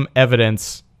some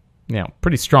evidence,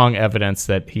 pretty strong evidence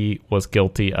that he was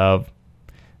guilty of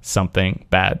something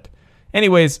bad.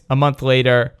 Anyways, a month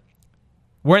later,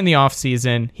 we're in the off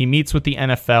season. He meets with the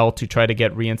NFL to try to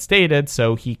get reinstated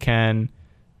so he can,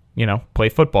 play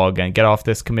football again, get off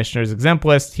this commissioner's exempt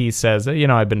list. He says,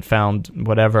 I've been found,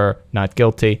 whatever, not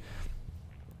guilty.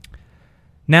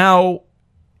 Now,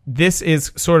 this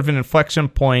is sort of an inflection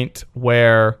point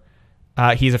where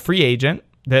he's a free agent,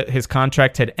 that his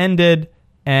contract had ended,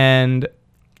 and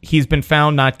he's been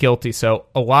found not guilty. So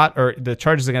the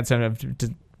charges against him have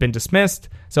been dismissed.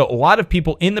 So a lot of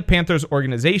people in the Panthers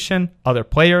organization, other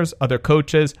players, other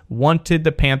coaches, wanted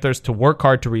the Panthers to work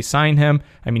hard to re-sign him.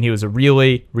 I mean, he was a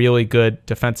really, really good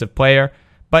defensive player,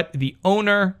 but the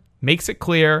owner makes it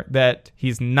clear that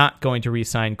he's not going to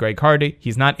re-sign Greg Hardy.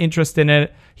 He's not interested in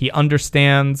it. He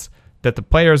understands that the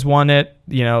players want it,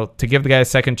 to give the guy a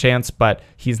second chance, but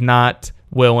he's not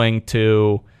willing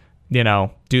to,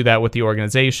 do that with the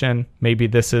organization. Maybe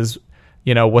this is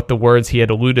what the words he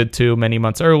had alluded to many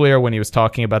months earlier when he was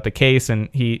talking about the case, and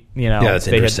he, yeah, that's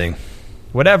interesting.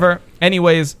 Whatever.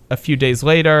 Anyways, a few days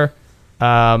later,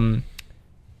 Greg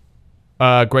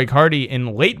Hardy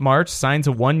in late March signs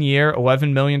a 1-year,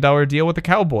 $11 million deal with the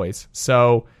Cowboys.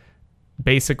 So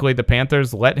basically, the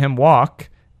Panthers let him walk,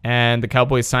 and the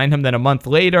Cowboys signed him. Then a month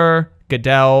later,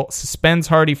 Goodell suspends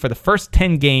Hardy for the first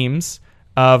 10 games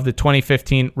of the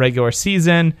 2015 regular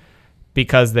season,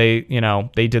 because they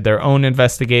did their own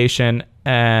investigation,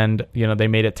 and, they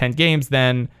made it 10 games.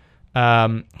 Then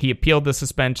he appealed the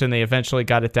suspension. They eventually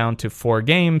got it down to 4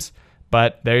 games,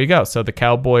 but there you go. So the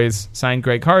Cowboys signed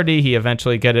Greg Hardy. He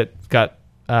eventually got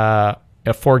a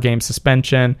 4-game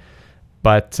suspension,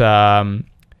 but, the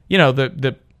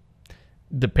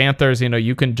Panthers,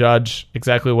 you can judge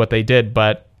exactly what they did,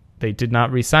 but they did not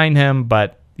re-sign him,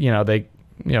 but, they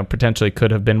potentially could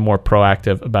have been more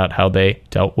proactive about how they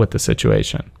dealt with the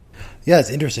situation. Yeah, it's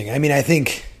interesting. I mean, I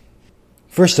think,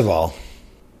 first of all,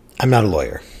 I'm not a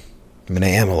lawyer. I mean, I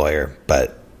am a lawyer,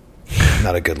 but I'm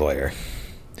not a good lawyer.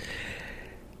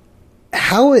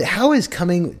 How are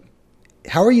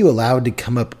you allowed to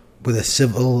come up with a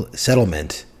civil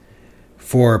settlement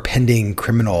for pending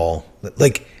criminal,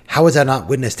 like, how is that not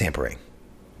witness tampering?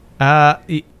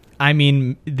 I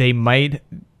mean, they might.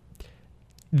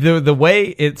 The way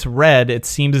it's read, it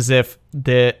seems as if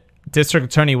the district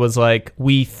attorney was like,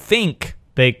 we think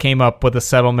they came up with a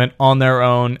settlement on their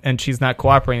own and she's not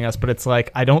cooperating us, but it's like,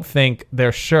 I don't think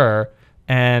they're sure,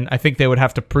 and I think they would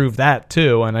have to prove that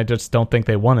too, and I just don't think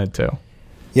they wanted to.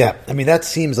 Yeah, I mean, that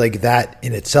seems like that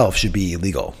in itself should be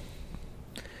illegal.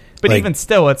 But even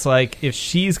still, it's like, if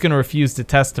she's going to refuse to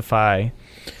testify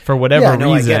for whatever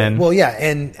reason. I get it. Well, yeah,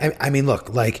 and I mean,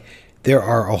 look, like, there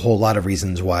are a whole lot of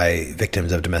reasons why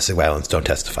victims of domestic violence don't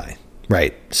testify,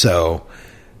 right? So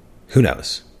who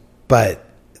knows? But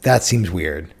that seems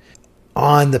weird.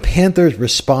 On the Panthers'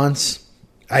 response,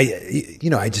 I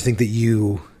just think that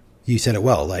you said it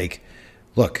well. Like,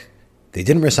 look, they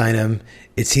didn't resign him.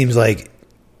 It seems like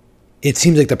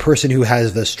the person who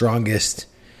has the strongest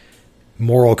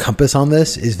moral compass on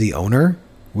this is the owner,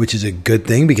 which is a good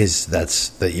thing because that's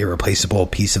the irreplaceable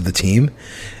piece of the team.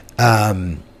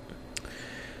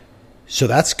 So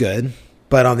that's good.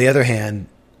 But on the other hand,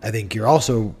 I think you're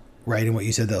also right in what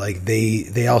you said, that like they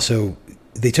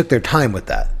took their time with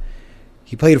that.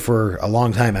 He played for a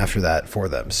long time after that for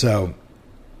them. So,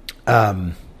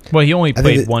 well, he only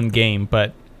played one game,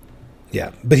 but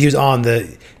yeah, but he was on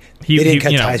the. They didn't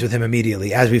cut ties with him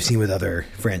immediately, as we've seen with other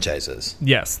franchises.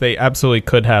 Yes, they absolutely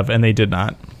could have, and they did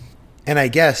not. And I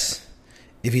guess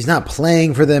if he's not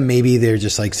playing for them, maybe they're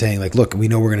just like saying, like, look, we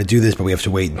know we're going to do this, but we have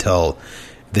to wait until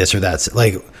this or that's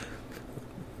like,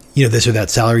 this or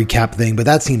that salary cap thing. But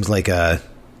that seems like a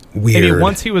weird. I mean,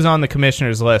 once he was on the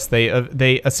commissioner's list, they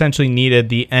essentially needed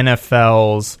the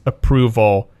NFL's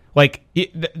approval. Like,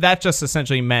 that just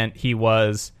essentially meant he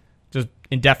was just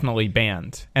indefinitely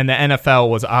banned, and the NFL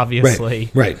was obviously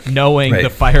knowing the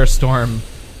firestorm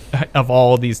of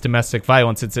all of these domestic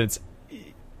violence. It's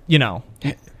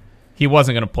he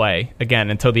wasn't going to play again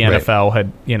until the NFL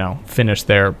had finished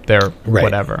their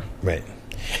whatever. Right.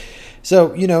 So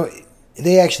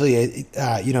they actually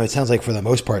it sounds like for the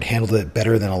most part handled it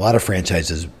better than a lot of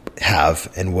franchises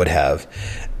have and would have,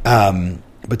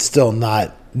 but still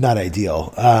not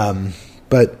ideal.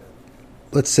 But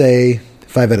let's say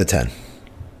 5 out of 10.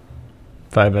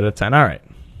 5 out of 10. All right.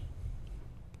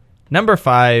 Number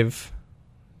 5.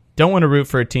 Don't want to root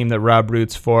for a team that Rob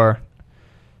roots for.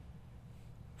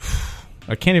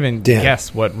 I can't even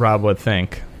guess what Rob would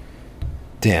think.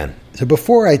 Dan, so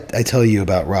before I tell you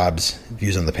about Rob's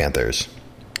views on the Panthers,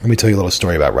 let me tell you a little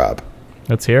story about Rob.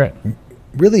 Let's hear it.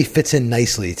 really fits in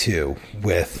nicely too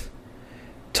with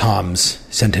Tom's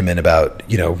sentiment about,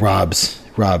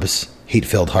 Rob's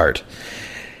hate-filled heart.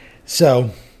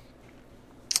 So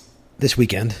this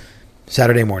weekend,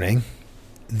 Saturday morning,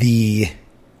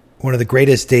 one of the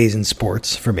greatest days in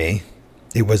sports for me,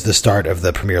 it was the start of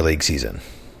the Premier League season.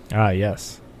 Ah,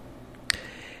 yes.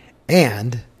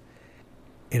 And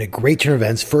in a great turn of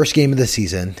events, first game of the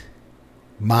season,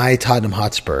 my Tottenham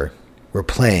Hotspur were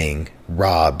playing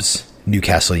Rob's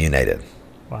Newcastle United.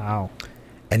 Wow.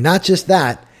 And not just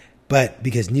that, but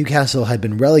because Newcastle had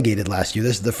been relegated last year,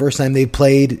 this is the first time they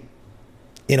played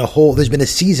there's been a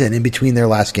season in between their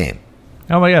last game.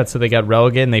 Oh my God, so they got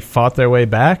relegated and they fought their way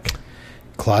back?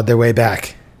 Clawed their way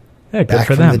back. Yeah, good back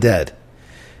for from them. the dead.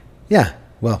 Yeah,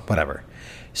 well, whatever.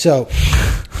 So,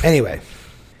 anyway,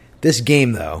 this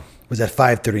game, though, was at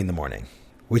 5:30 in the morning,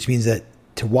 which means that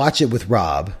to watch it with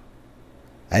Rob,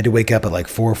 I had to wake up at like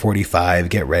 4:45,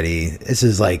 get ready. This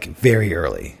is like very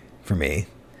early for me.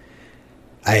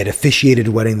 I had officiated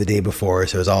a wedding the day before,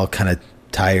 so I was all kind of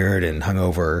tired and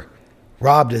hungover.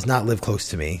 Rob does not live close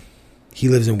to me. He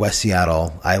lives in West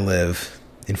Seattle. I live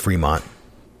in Fremont.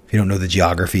 If you don't know the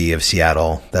geography of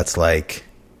Seattle, that's like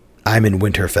I'm in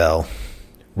Winterfell.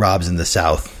 Rob's in the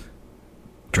south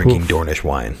drinking Dornish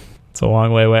wine. It's a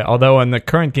long way away. Although in the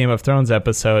current Game of Thrones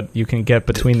episode, you can get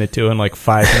between the two in like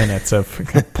 5 minutes of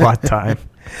plot time.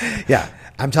 Yeah,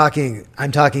 I'm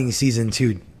talking season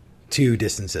two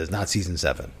distances, not season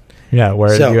 7. Yeah,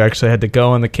 where you actually had to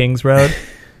go on the King's Road.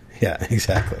 Yeah,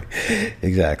 exactly.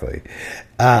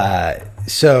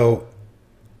 So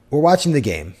we're watching the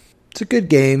game. It's a good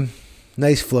game.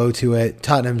 Nice flow to it.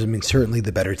 Tottenham's, certainly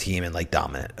the better team and like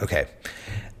dominant. Okay.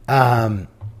 And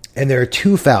there are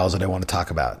 2 fouls that I want to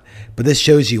talk about, but this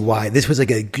shows you why this was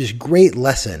like a just great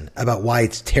lesson about why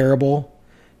it's terrible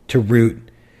to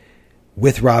root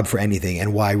with Rob for anything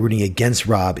and why rooting against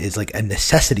Rob is like a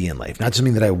necessity in life, not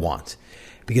something that I want,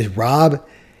 because Rob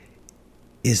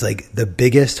is like the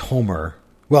biggest homer.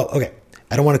 Well, okay.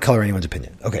 I don't want to color anyone's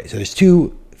opinion. Okay. So there's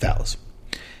 2 fouls.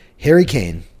 Harry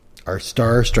Kane, our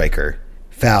star striker,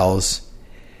 fouls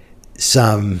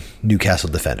some Newcastle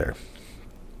defender.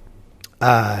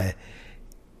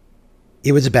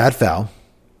 It was a bad foul,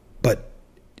 but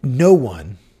no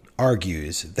one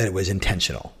argues that it was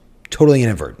intentional. Totally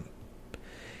inadvertent.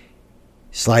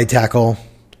 Slide tackle,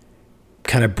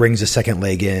 kind of brings a second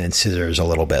leg in and scissors a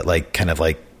little bit, like kind of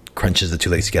like crunches the 2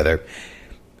 legs together.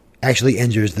 Actually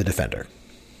injures the defender.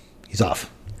 He's off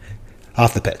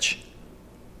the pitch.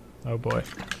 Oh boy.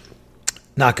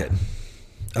 Not good.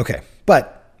 Okay.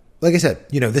 But like I said,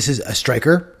 this is a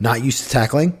striker, not used to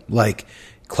tackling, like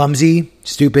clumsy,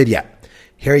 stupid. Yeah.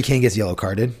 Harry Kane gets yellow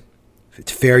carded.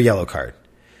 It's fair yellow card.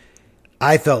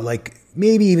 I felt like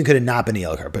maybe even could have not been a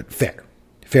yellow card, but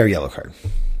fair yellow card.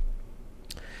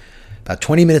 About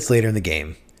 20 minutes later in the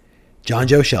game, John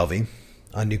Joe Shelby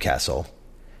on Newcastle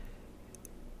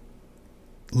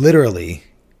literally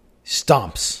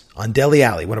stomps on Dele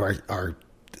Alli, one of our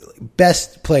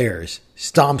best players,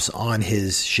 stomps on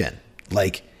his shin.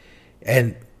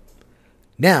 And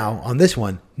now on this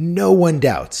one, no one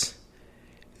doubts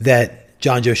that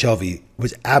John Joe Shelby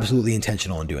was absolutely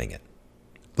intentional in doing it.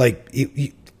 Like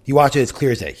you watch it, it's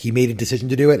clear as day. He made a decision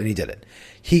to do it and he did it.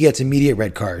 He gets immediate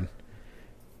red card,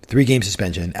 3-game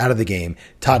suspension, out of the game.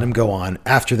 Tottenham go on.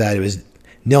 After that, it was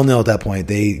 0-0 at that point.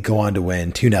 They go on to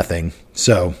win 2-0.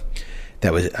 So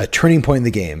that was a turning point in the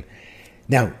game.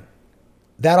 Now,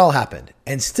 that all happened.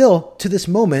 And still, to this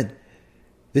moment,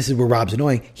 this is where Rob's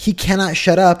annoying. He cannot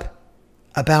shut up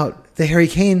about the Harry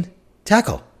Kane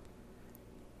tackle.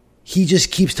 He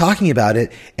just keeps talking about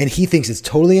it, and he thinks it's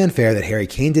totally unfair that Harry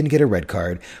Kane didn't get a red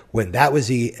card when that was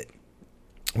the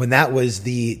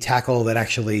tackle that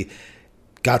actually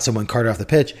got someone carted off the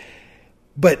pitch,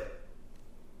 but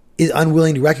is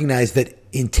unwilling to recognize that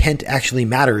intent actually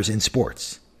matters in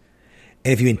sports.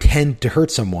 And if you intend to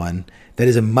hurt someone, that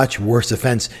is a much worse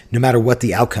offense, no matter what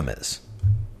the outcome is.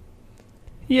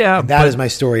 Yeah, and that is my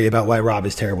story about why Rob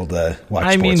is terrible to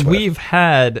watch sports with. We've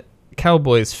had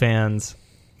Cowboys fans,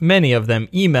 many of them,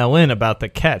 email in about the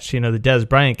catch, the Dez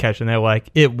Bryant catch, and they're like,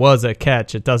 it was a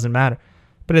catch, it doesn't matter.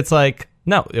 But it's like,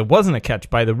 no, it wasn't a catch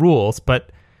by the rules,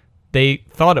 but they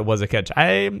thought it was a catch.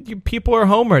 People are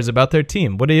homers about their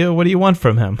team. What do you want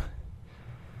from him?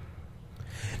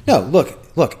 No,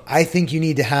 look, I think you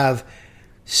need to have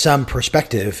some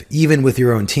perspective, even with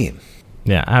your own team.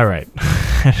 Yeah, all right.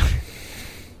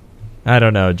 I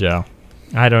don't know, Joe.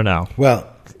 I don't know. Well,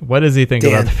 what does he think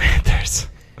about the Panthers?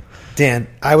 Dan,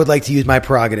 I would like to use my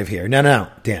prerogative here. No,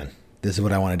 Dan, this is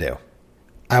what I want to do.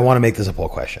 I want to make this a poll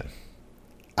question.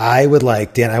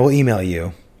 Dan, I will email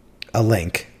you a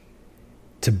link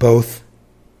to both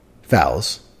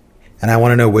fouls, and I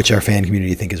want to know which our fan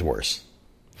community think is worse.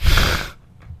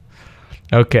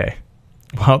 Okay.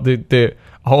 Well,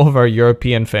 all of our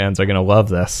European fans are going to love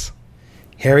this.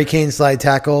 Harry Kane slide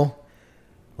tackle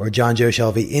or John Joe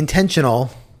Shelby intentional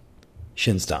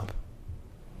shin stomp.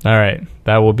 All right.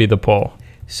 That will be the poll.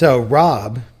 So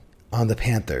Rob on the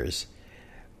Panthers,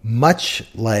 much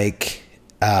like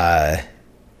the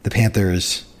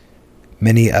Panthers'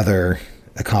 many other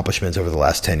accomplishments over the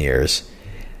last 10 years,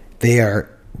 they are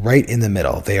right in the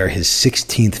middle. They are his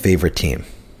 16th favorite team.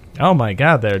 Oh my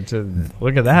God!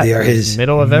 Look at that. They are his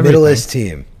middle of everything. Middleest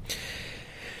team.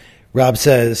 Rob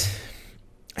says,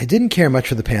 I didn't care much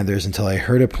for the Panthers until I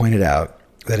heard it pointed out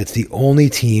that it's the only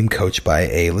team coached by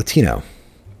a Latino,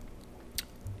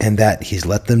 and that he's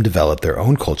let them develop their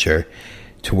own culture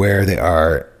to where they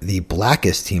are the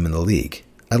blackest team in the league.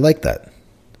 I like that.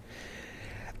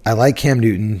 I like Cam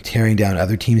Newton tearing down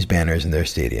other teams' banners in their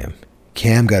stadium.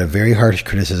 Cam got a very harsh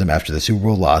criticism after the Super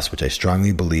Bowl loss, which I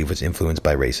strongly believe was influenced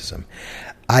by racism.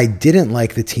 I didn't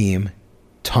like the team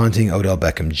taunting Odell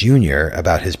Beckham Jr.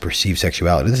 about his perceived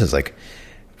sexuality. This is like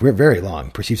very long,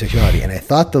 perceived sexuality, and I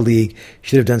thought the league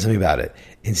should have done something about it.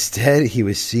 Instead, he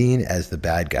was seen as the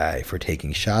bad guy for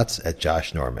taking shots at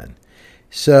Josh Norman.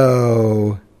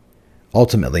 So,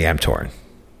 ultimately, I'm torn.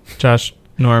 Josh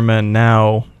Norman,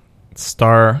 now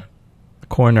star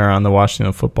corner on the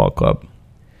Washington Football Club.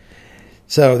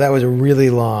 So that was a really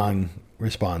long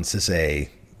response to say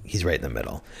he's right in the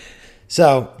middle.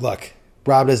 So, look,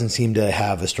 Rob doesn't seem to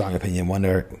have a strong opinion one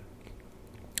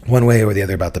way or the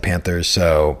other about the Panthers,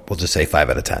 so we'll just say 5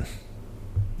 out of 10.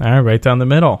 All right, right down the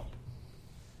middle.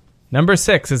 Number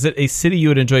 6, is it a city you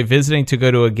would enjoy visiting to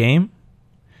go to a game?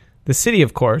 The city,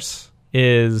 of course,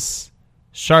 is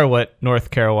Charlotte,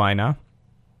 North Carolina.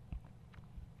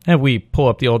 And we pull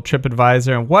up the old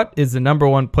TripAdvisor, and what is the number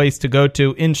one place to go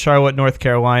to in Charlotte, North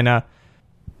Carolina?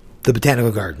 The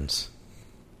Botanical Gardens.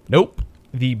 Nope.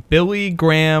 The Billy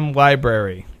Graham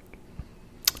Library.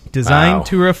 Designed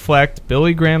to reflect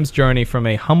Billy Graham's journey from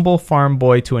a humble farm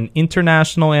boy to an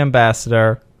international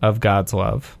ambassador of God's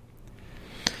love.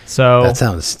 So that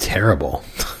sounds terrible.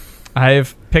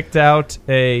 I've picked out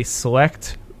a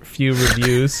select few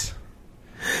reviews.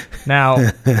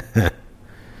 Now,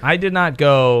 I did not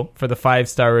go for the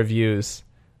 5-star reviews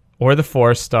or the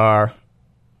 4-star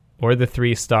or the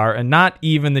 3-star and not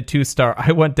even the 2-star.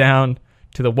 I went down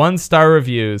to the 1-star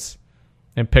reviews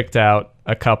and picked out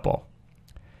a couple.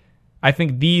 I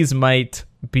think these might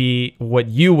be what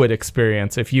you would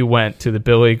experience if you went to the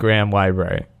Billy Graham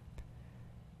Library.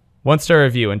 1-star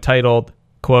review entitled,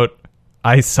 quote,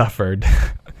 I suffered.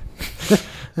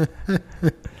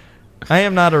 I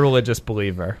am not a religious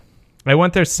believer. I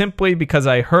went there simply because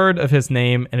I heard of his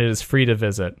name and it is free to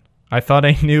visit. I thought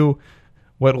I knew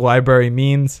what library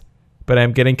means, but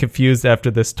I'm getting confused after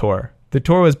this tour. The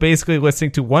tour was basically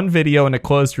listening to one video in a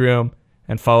closed room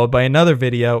and followed by another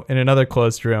video in another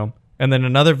closed room and then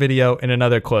another video in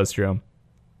another closed room.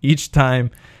 Each time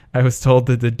I was told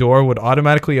that the door would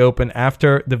automatically open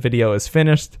after the video is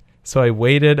finished, so I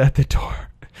waited at the door.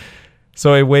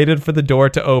 So I waited for the door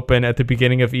to open at the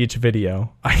beginning of each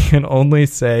video. I can only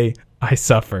say I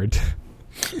suffered.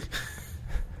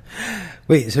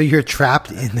 Wait, so you're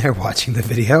trapped in there watching the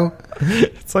video?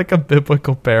 It's like a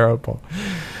biblical parable.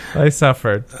 I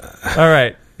suffered. All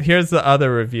right, here's the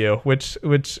other review, which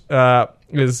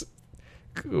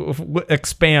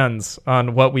expands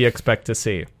on what we expect to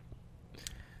see.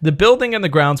 The building and the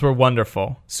grounds were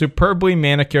wonderful. Superbly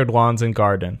manicured lawns and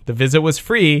garden. The visit was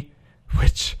free,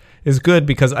 which is good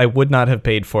because I would not have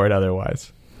paid for it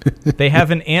otherwise. They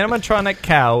have an animatronic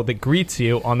cow that greets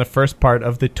you on the first part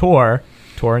of the tour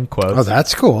in quotes. Oh,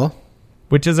 that's cool.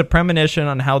 Which is a premonition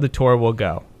on how the tour will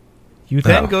go. You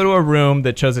then go to a room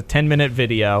that shows a 10-minute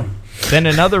video, then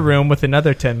another room with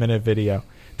another 10-minute video,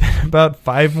 then about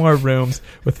 5 more rooms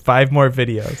with 5 more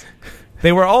videos.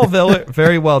 They were all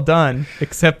very well done,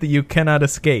 except that you cannot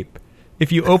escape.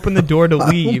 If you open the door to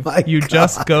leave, you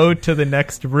just go to the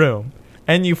next room.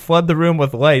 And you flood the room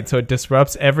with light so it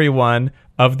disrupts every one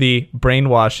of the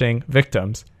brainwashing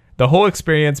victims. The whole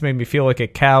experience made me feel like a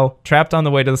cow trapped on the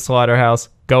way to the slaughterhouse,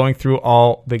 going through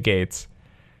all the gates.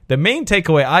 The main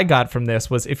takeaway I got from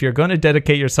this was if you're going to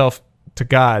dedicate yourself to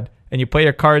God and you play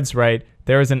your cards right,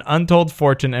 there is an untold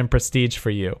fortune and prestige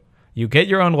for you. You get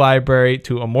your own library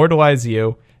to immortalize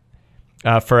you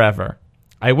forever.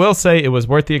 I will say it was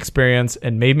worth the experience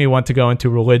and made me want to go into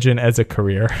religion as a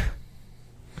career.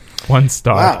 1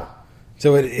 star. Wow.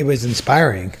 So it was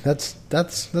inspiring. That's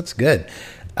good.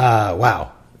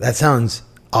 Wow. That sounds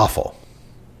awful.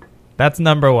 That's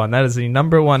number 1. That is the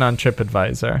number 1 on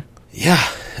TripAdvisor. Yeah.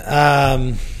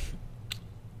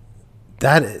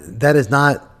 That is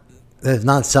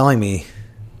not selling me.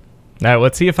 All right,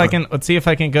 let's see if I can get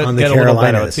a little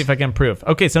better. Let's see if I can improve.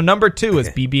 Okay, so number 2 is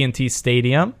BB&T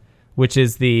Stadium, which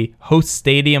is the host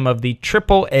stadium of the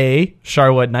AAA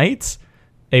Charlotte Knights,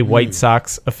 a White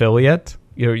Sox affiliate,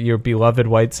 your beloved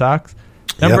White Sox.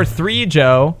 Number 3,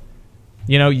 Joe,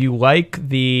 you like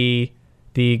the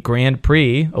Grand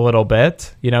Prix a little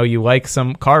bit. You like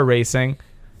some car racing.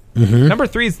 Mm-hmm. Number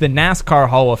 3 is the NASCAR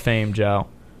Hall of Fame, Joe.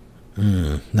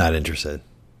 Not interested.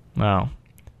 Oh.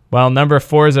 Well, number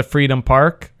 4 is Freedom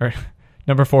Park.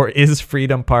 Number 4 is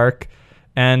Freedom Park.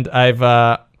 And I've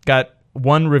got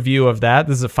one review of that.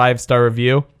 This is a 5-star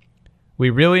review. We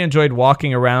really enjoyed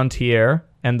walking around here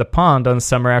and the pond on a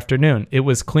summer afternoon. It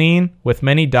was clean with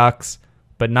many ducks,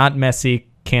 but not messy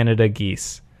Canada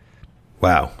geese.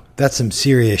 Wow. That's some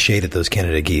serious shade at those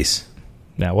Canada geese.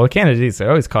 Yeah, well, Canada geese, they're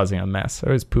always causing a mess.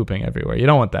 They're always pooping everywhere. You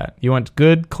don't want that. You want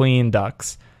good, clean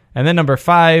ducks. And then number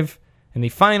 5, in the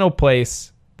final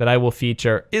place that I will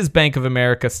feature, is Bank of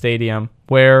America Stadium,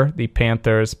 where the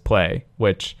Panthers play,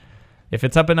 which, if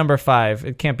it's up at number 5,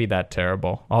 it can't be that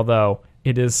terrible. Although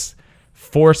it is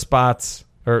 3 spots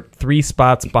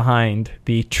behind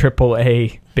the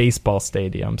AAA baseball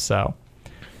stadium. So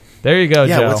there you go,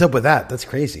 Joe. Yeah, what's up with that? That's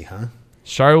crazy, huh?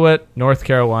 Charlotte, North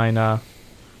Carolina.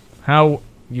 How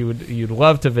you'd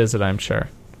love to visit, I'm sure.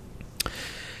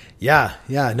 Yeah.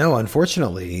 No,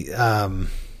 unfortunately,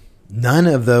 none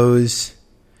of those.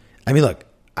 I mean, look,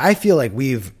 I feel like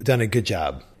we've done a good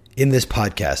job in this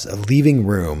podcast of leaving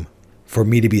room for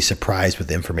me to be surprised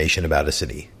with information about a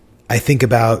city. I think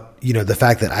about, the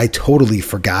fact that I totally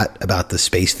forgot about the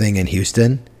space thing in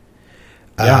Houston.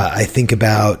 Yeah. I think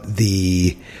about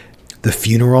the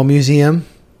funeral museum,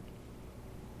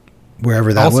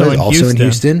 wherever that also was, also in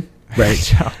Houston.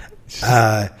 Right.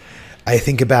 I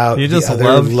think about you just the other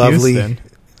love lovely. Houston.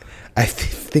 I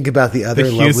think about the other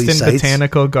the lovely Houston sites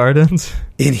Botanical Gardens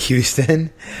in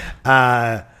Houston.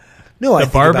 I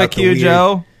think barbecue,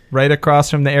 Joe, right across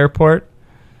from the airport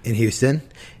in Houston.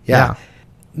 Yeah.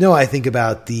 No, I think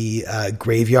about the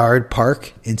Graveyard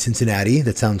Park in Cincinnati.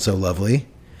 That sounds so lovely.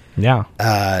 Yeah.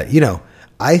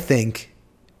 I think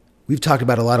we've talked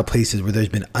about a lot of places where there's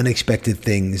been unexpected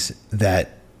things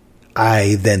that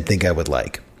I then think I would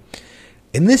like.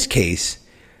 In this case,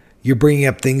 you're bringing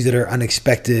up things that are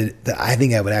unexpected that I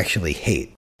think I would actually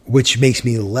hate, which makes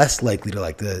me less likely to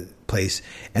like the place.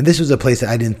 And this was a place that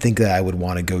I didn't think that I would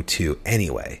want to go to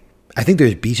anyway. I think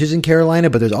there's beaches in Carolina,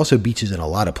 but there's also beaches in a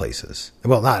lot of places.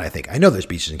 Well, not I think. I know there's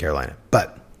beaches in Carolina,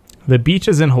 but the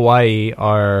beaches in Hawaii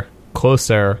are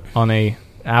closer on a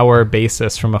hour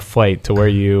basis from a flight to where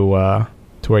you live,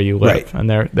 right. And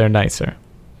they're nicer.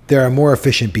 There are more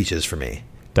efficient beaches for me.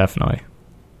 Definitely.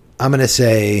 I'm going to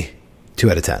say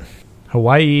 2 out of 10.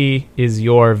 Hawaii is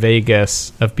your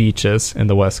Vegas of beaches in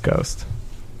the West Coast.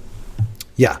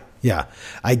 Yeah.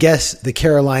 I guess the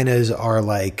Carolinas are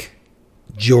like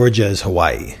Georgia's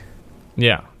Hawaii.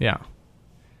 Yeah.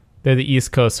 They're the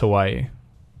East Coast Hawaii.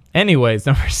 Anyways,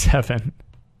 number 7.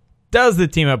 Does the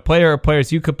team have player or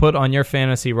players you could put on your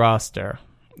fantasy roster?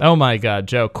 Oh my God,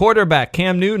 Joe. Quarterback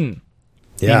Cam Newton.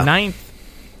 Yeah. The 9th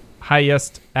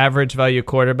highest average value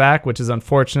quarterback, which is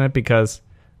unfortunate because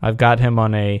I've got him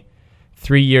on a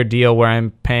 3-year deal where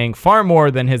I'm paying far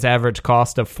more than his average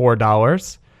cost of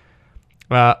 $4.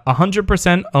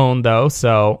 100% owned, though,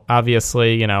 so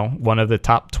obviously, one of the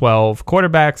top 12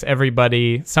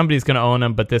 quarterbacks. Somebody's going to own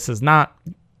him, but he's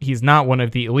not one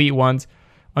of the elite ones.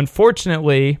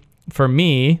 Unfortunately, for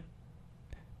me,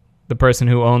 the person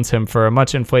who owns him for a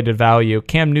much inflated value,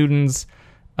 Cam Newton's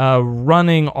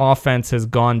running offense has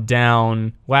gone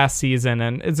down last season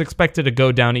and is expected to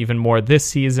go down even more this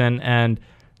season, and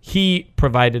he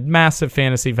provided massive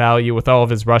fantasy value with all of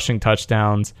his rushing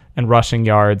touchdowns and rushing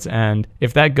yards, and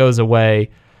if that goes away,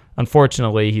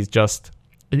 unfortunately,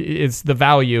 it's the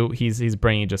value he's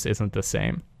bringing just isn't the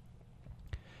same.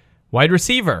 Wide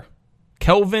receiver,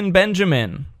 Kelvin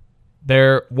Benjamin.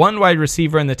 They're one wide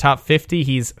receiver in the top 50.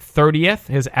 He's 30th.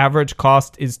 His average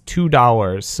cost is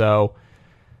 $2. So,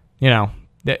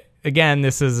 again,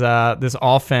 this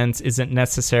offense isn't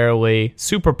necessarily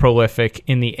super prolific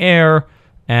in the air,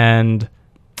 and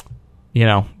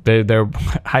their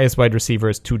highest wide receiver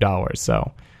is $2.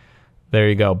 So there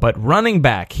you go. But running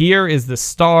back, here is the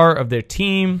star of their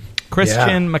team,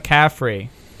 Christian McCaffrey,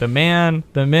 the man,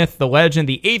 the myth, the legend,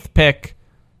 the 8th pick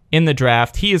in the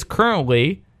draft. He is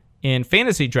currently in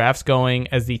fantasy drafts going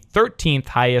as the 13th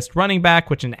highest running back,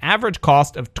 which an average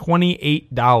cost of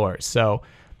 $28. So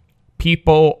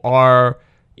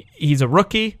he's a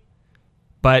rookie,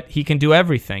 but he can do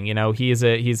everything. He's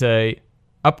a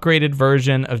upgraded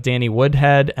version of Danny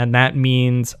Woodhead, and that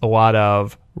means a lot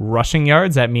of rushing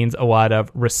yards. That means a lot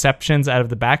of receptions out of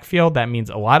the backfield. That means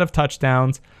a lot of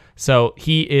touchdowns. So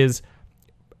he is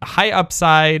a high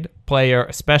upside player,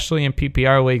 especially in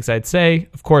PPR leagues, I'd say.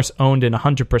 Of course, owned in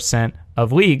 100%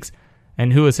 of leagues.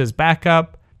 And who is his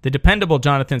backup? The dependable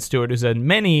Jonathan Stewart, who's had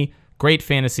many great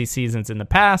fantasy seasons in the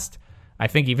past. I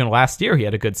think even last year he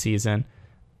had a good season.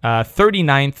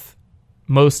 39th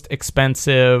most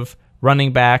expensive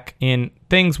running back in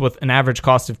things with an average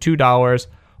cost of $2.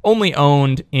 Only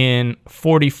owned in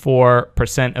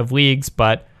 44% of leagues,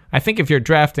 but I think if you're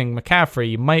drafting McCaffrey,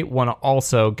 you might want to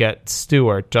also get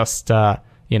Stewart just,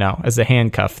 as a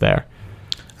handcuff there.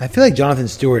 I feel like Jonathan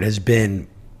Stewart has been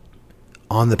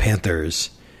on the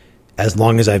Panthers as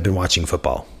long as I've been watching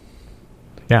football.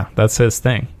 Yeah, that's his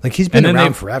thing. Like, he's been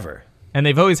around forever. And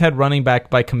they've always had running back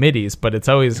by committees, but it's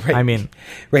always, right.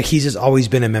 Right, he's just always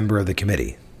been a member of the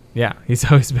committee. Yeah, he's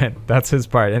always been. That's his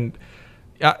part. And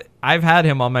I've had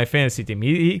him on my fantasy team.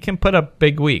 He can put up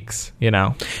big weeks,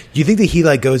 Do you think that he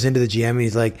goes into the GM and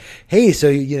he's like, hey, so,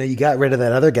 you got rid of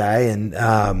that other guy and,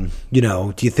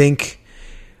 do you think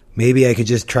maybe I could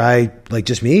just try,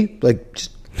 just me?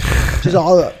 Just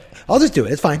I'll just do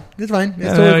it. It's fine. It's fine.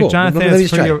 It's totally cool.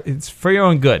 Jonathan, it's for your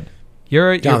own good.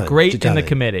 You're great in the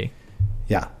committee.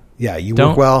 Yeah. Yeah, you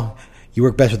work well. You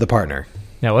work best with a partner.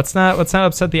 Now, let's not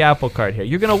upset the apple cart here.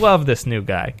 You're going to love this new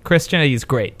guy. Christian, he's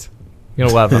great. You're going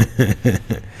to love him.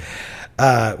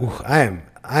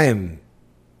 I am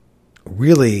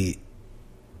really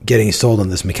getting sold on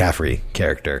this McCaffrey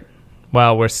character.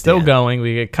 Well, we're still going.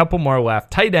 We get a couple more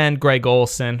left. Tight end, Greg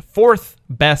Olsen. Fourth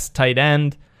best tight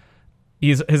end.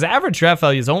 His average draft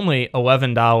value is only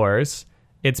 $11.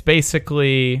 It's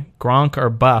basically Gronk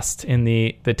or bust in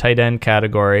the tight end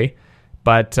category.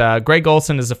 But Greg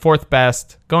Olsen is the fourth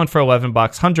best, going for $11,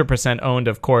 100% owned,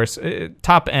 of course,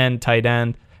 top end tight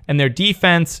end. And their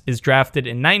defense is drafted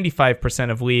in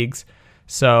 95% of leagues.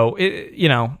 So,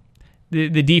 the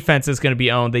defense is going to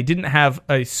be owned. They didn't have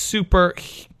a super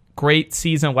great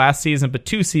season last season, but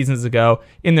 2 seasons ago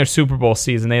in their Super Bowl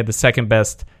season, they had the second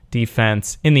best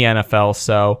defense in the NFL.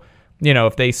 So,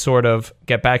 if they sort of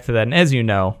get back to that, and as you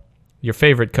know, your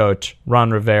favorite coach,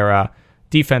 Ron Rivera,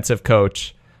 defensive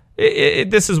coach,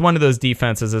 this is one of those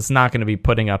defenses that's not going to be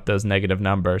putting up those negative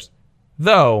numbers.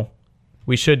 Though,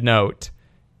 we should note,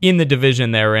 in the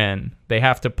division they're in, they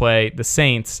have to play the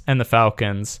Saints and the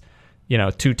Falcons,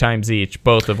 2 times each,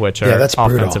 both of which are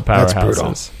offensive powerhouses. That's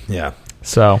brutal. Yeah.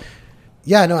 So.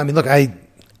 Yeah, no, I mean, look, I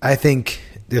think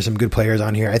there's some good players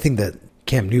on here. I think that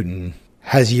Cam Newton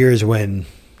has years when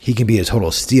he can be a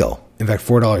total steal. In fact,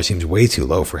 $4 seems way too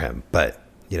low for him, but,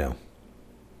 who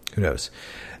knows?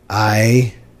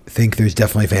 I think there's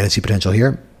definitely fantasy potential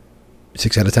here.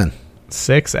 6 out of 10.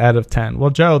 6 out of 10. Well,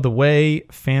 Joe, the way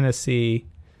fantasy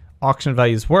auction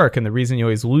values work, and the reason you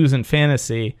always lose in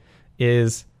fantasy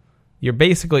is you're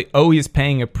basically always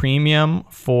paying a premium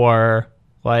for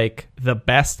the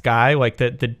best guy,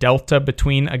 the delta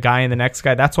between a guy and the next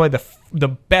guy. That's why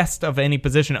the best of any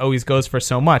position always goes for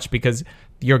so much, because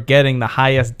you're getting the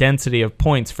highest density of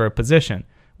points for a position.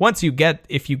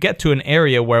 If you get to an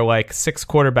area where 6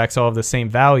 quarterbacks all have the same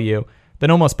value,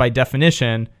 then almost by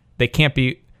definition, they can't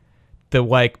be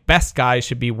the best guy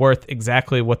should be worth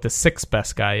exactly what the 6th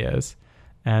best guy is.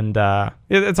 And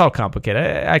it's all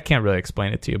complicated. I can't really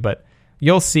explain it to you, but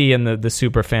you'll see in the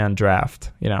Superfan draft.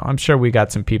 I'm sure we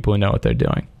got some people who know what they're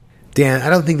doing. Dan,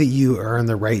 I don't think that you earn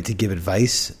the right to give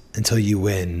advice until you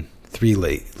win 3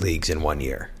 leagues in 1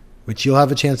 year, which you'll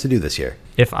have a chance to do this year.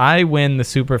 If I win the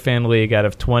Superfan League out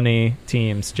of 20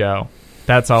 teams, Joe,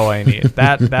 that's all I need.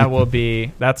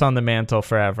 That's on the mantle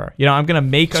forever. I'm going to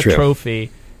make a trophy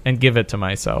and give it to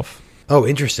myself. Oh,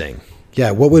 interesting.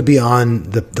 Yeah, what would be on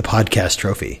the podcast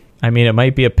trophy? I mean, it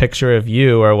might be a picture of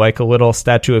you or a little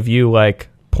statue of you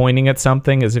pointing at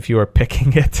something as if you were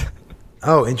picking it.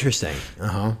 Oh, interesting.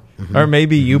 Uh-huh. Mm-hmm. Or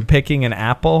maybe you picking an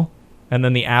apple, and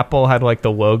then the apple had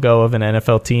the logo of an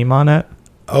NFL team on it.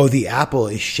 Oh, the apple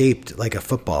is shaped like a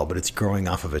football, but it's growing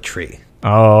off of a tree.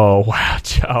 Oh, wow,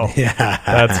 Joe. Yeah.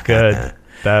 That's good.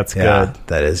 That's good.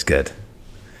 That is good.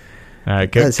 All right,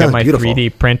 get my beautiful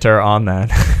 3D printer on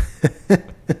that.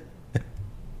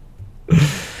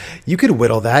 You could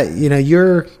whittle that.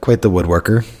 You're quite the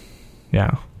woodworker.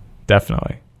 Yeah,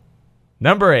 definitely.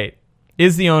 Number 8.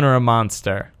 Is the owner a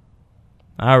monster?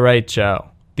 All right, Joe.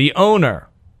 The owner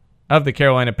of the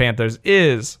Carolina Panthers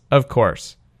is, of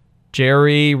course,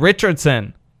 Jerry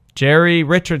Richardson. Jerry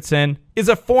Richardson is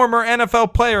a former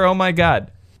NFL player. Oh, my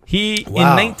God. He, in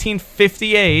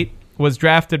 1958, was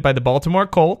drafted by the Baltimore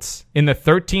Colts in the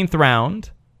 13th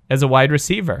round as a wide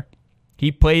receiver.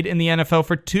 He played in the NFL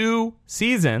for 2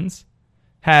 seasons,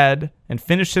 and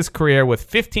finished his career with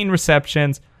 15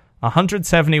 receptions,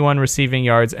 171 receiving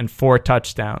yards, and 4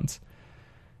 touchdowns.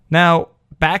 Now,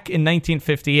 back in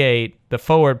 1958, the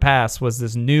forward pass was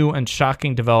this new and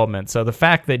shocking development. So the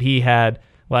fact that he had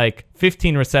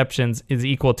 15 receptions is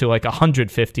equal to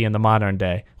 150 in the modern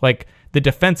day. The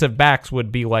defensive backs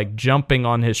would be jumping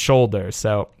on his shoulders.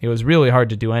 So it was really hard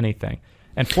to do anything.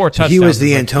 And 4 touchdowns. He was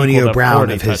the Antonio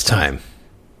Brown of his time.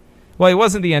 Well, he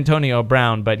wasn't the Antonio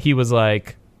Brown, but he was I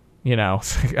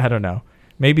don't know,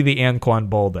 maybe the Anquan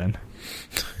Bolden.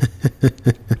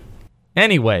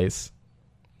 Anyways,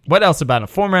 what else about a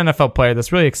former NFL player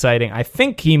that's really exciting? I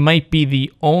think he might be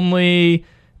the only,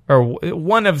 or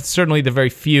one of certainly the very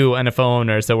few NFL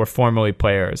owners that were formerly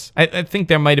players. I think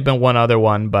there might have been one other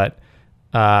one, but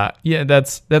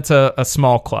that's a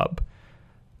small club.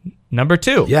 Number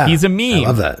 2, he's a meme. I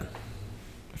love that.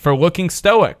 For looking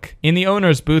stoic in the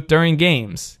owner's booth during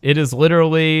games. It is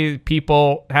literally,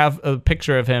 people have a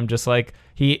picture of him just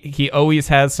he always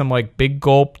has some big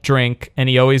gulp drink, and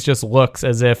he always just looks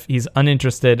as if he's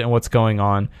uninterested in what's going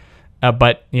on,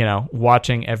 but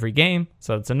watching every game.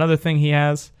 So that's another thing he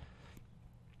has.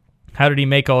 How did he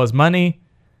make all his money?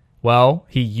 Well,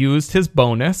 he used his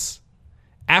bonus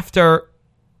after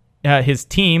his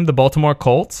team, the Baltimore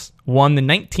Colts, won the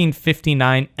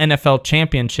 1959 NFL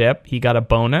championship. He got a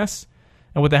bonus.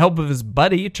 And with the help of his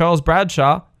buddy, Charles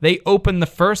Bradshaw, they opened the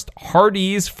first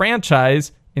Hardee's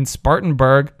franchise in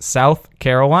Spartanburg, South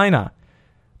Carolina.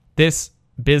 This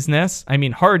business,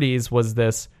 Hardee's was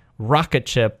this rocket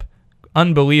ship,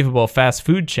 unbelievable fast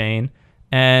food chain.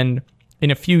 And in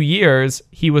a few years,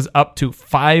 he was up to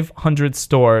 500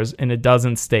 stores in a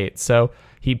dozen states. So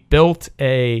he built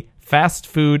a fast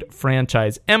food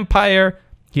franchise empire.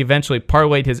 He eventually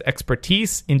parlayed his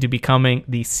expertise into becoming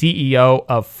the CEO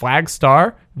of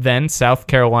Flagstar, then South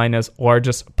Carolina's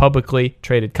largest publicly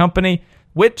traded company,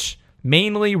 which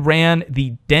mainly ran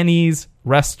the Denny's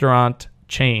restaurant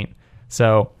chain.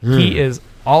 So he is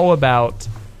all about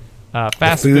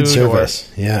fast food service,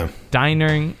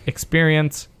 dining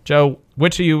experience. Joe,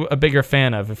 which are you a bigger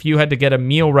fan of? If you had to get a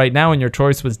meal right now and your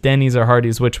choice was Denny's or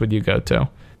Hardee's, which would you go to?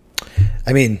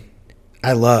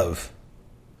 I love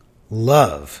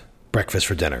breakfast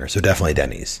for dinner, so definitely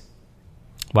Denny's.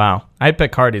 Wow. I'd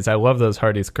pick Hardee's. I love those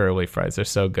Hardee's curly fries. They're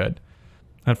so good.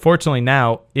 Unfortunately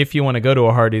now, if you want to go to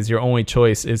a Hardee's, your only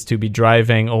choice is to be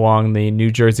driving along the New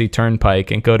Jersey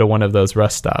Turnpike and go to one of those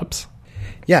rest stops.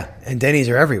 Yeah, and Denny's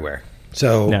are everywhere.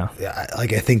 So, I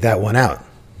think that won out.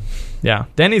 Yeah.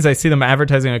 Denny's, I see them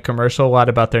advertising a commercial a lot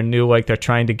about their new, they're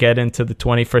trying to get into the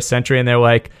 21st century, and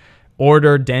they're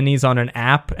order Denny's on an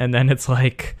app, and then it's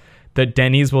the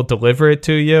Denny's will deliver it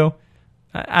to you.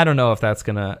 I don't know if that's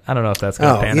gonna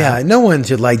pan out. No one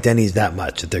should like Denny's that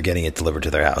much that they're getting it delivered to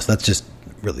their house. That's just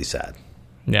really sad.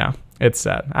 Yeah, it's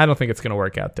sad. I don't think it's gonna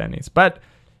work out, Denny's. But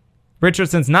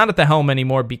Richardson's not at the helm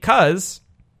anymore because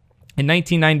in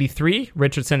 1993,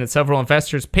 Richardson and several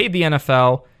investors paid the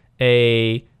NFL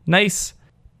a nice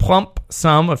plump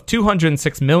sum of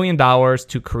 $206 million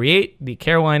to create the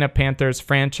Carolina Panthers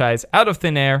franchise out of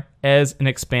thin air as an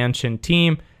expansion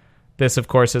team. This, of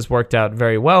course, has worked out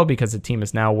very well because the team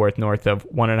is now worth north of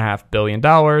 $1.5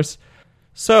 billion.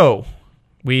 So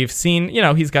we've seen,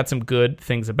 he's got some good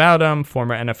things about him.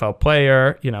 Former NFL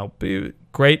player,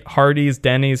 great Hardee's,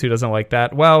 Denny's, who doesn't like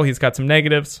that? Well, he's got some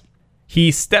negatives. He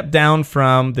stepped down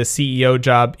from the CEO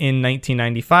job in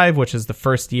 1995, which is the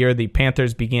first year the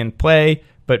Panthers began play.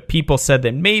 But people said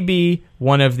that maybe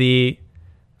one of the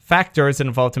factors that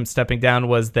involved him stepping down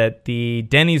was that the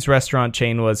Denny's restaurant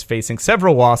chain was facing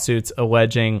several lawsuits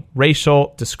alleging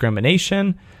racial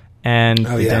discrimination, and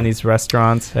Denny's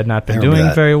restaurants had not been doing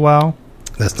very well.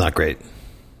 That's not great.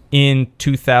 In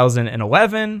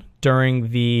 2011, during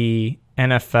the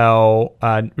NFL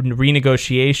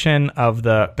renegotiation of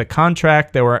the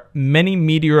contract, there were many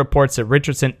media reports that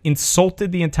Richardson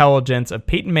insulted the intelligence of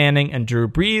Peyton Manning and Drew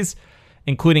Brees,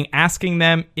 including asking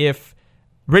them if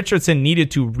Richardson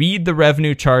needed to read the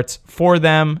revenue charts for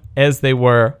them as they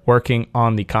were working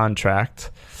on the contract.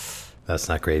 That's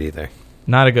not great either.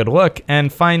 Not a good look.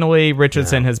 And finally,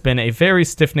 Richardson has been a very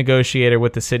stiff negotiator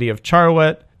with the city of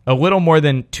Charlotte. A little more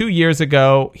than 2 years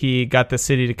ago, he got the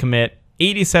city to commit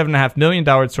 $87.5 million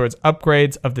towards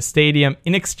upgrades of the stadium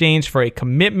in exchange for a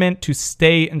commitment to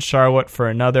stay in Charlotte for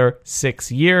another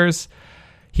 6 years.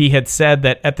 He had said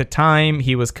that at the time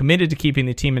he was committed to keeping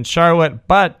the team in Charlotte,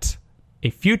 but a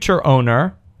future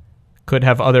owner could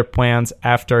have other plans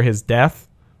after his death,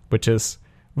 which is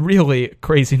really a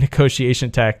crazy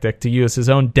negotiation tactic to use his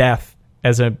own death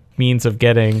as a means of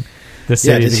getting the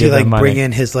city does to he give them money. bring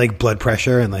in his blood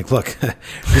pressure and look,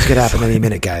 this could happen any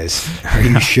minute, guys. Are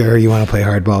you sure you want to play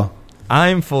hardball?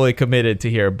 I'm fully committed to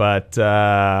here, but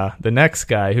the next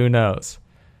guy, who knows?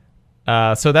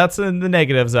 So that's the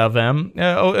negatives of him.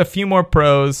 A few more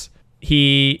pros.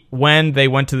 When they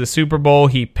went to the Super Bowl,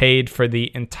 he paid for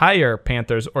the entire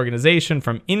Panthers organization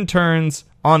from interns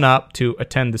on up to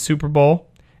attend the Super Bowl.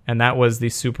 And that was the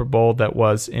Super Bowl that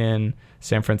was in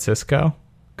San Francisco.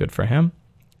 Good for him.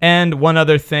 And one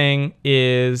other thing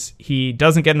is he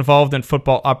doesn't get involved in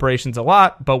football operations a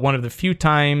lot, but one of the few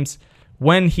times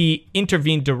when he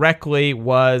intervened directly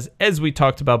was, as we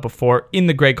talked about before, in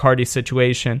the Greg Hardy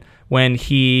situation, when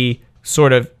he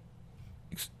sort of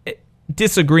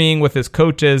disagreeing with his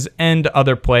coaches and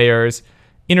other players,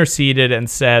 interceded and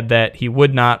said that he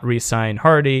would not re-sign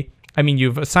Hardy. I mean,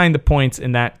 you've assigned the points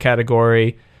in that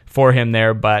category for him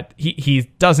there, but he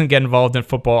doesn't get involved in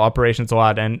football operations a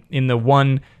lot. And in the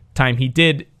one time he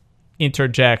did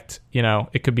interject,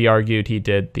 it could be argued he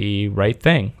did the right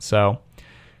thing. So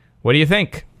what do you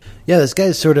think? Yeah, this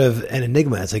guy's sort of an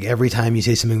enigma. It's like every time you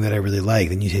say something that I really like,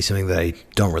 then you say something that I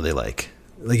don't really like.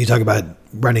 Like you talk about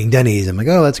running Denny's, I'm like,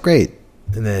 oh, that's great.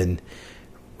 And then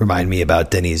remind me about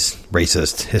Denny's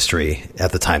racist history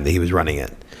at the time that he was running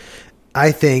it.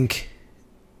 I think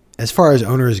as far as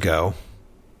owners go,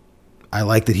 I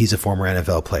like that he's a former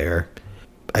NFL player.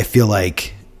 I feel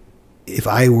like if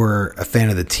I were a fan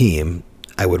of the team,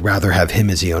 I would rather have him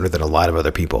as the owner than a lot of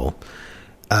other people.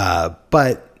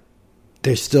 But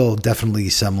there's still definitely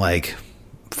some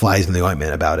flies in the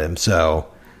ointment about him.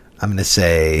 So I'm going to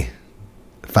say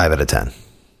 5 out of 10.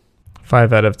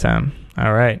 5 out of 10.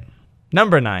 All right.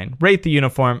 Number 9, rate the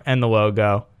uniform and the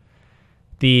logo.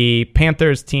 The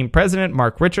Panthers team president,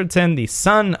 Mark Richardson, the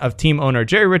son of team owner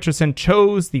Jerry Richardson,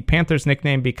 chose the Panthers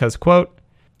nickname because, quote,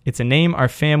 it's a name our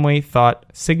family thought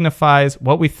signifies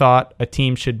what we thought a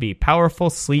team should be: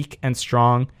 powerful, sleek, and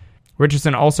strong.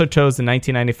 Richardson also chose the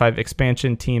 1995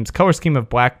 expansion team's color scheme of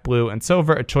black, blue, and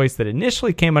silver, a choice that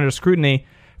initially came under scrutiny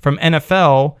from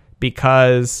NFL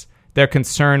because their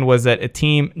concern was that a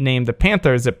team named the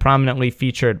Panthers that prominently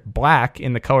featured black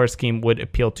in the color scheme would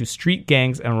appeal to street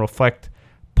gangs and reflect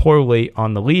poorly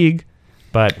on the league.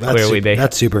 But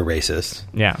that's super racist.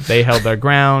 Yeah, they held their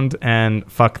ground and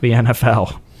fuck the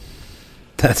NFL.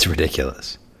 That's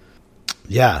ridiculous.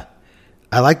 Yeah,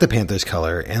 I like the Panthers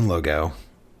color and logo.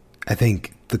 I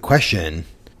think the question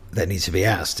that needs to be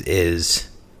asked is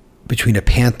between a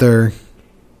Panther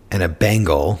and a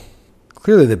Bengal.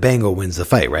 Clearly the Bengal wins the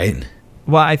fight, right?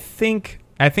 Well, I think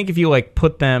if you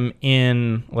put them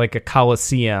in a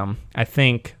coliseum, I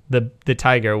think the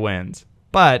Tiger wins.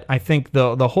 But I think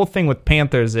the whole thing with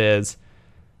Panthers is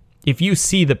if you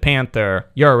see the Panther,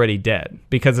 you're already dead,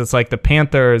 because it's the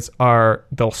Panthers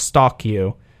they'll stalk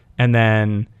you, and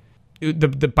then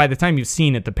by the time you've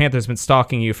seen it, the Panthers been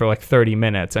stalking you for 30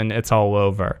 minutes and it's all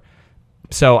over.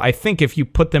 So I think if you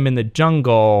put them in the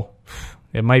jungle,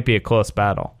 it might be a close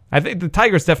battle. I think the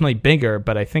Tiger's definitely bigger,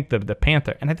 but I think the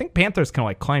Panther, and I think Panthers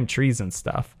can climb trees and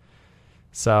stuff.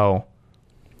 So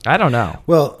I don't know.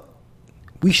 Well,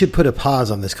 we should put a pause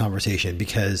on this conversation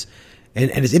because, and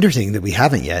it's interesting that we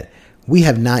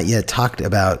have not yet talked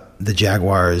about the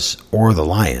Jaguars or the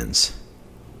Lions.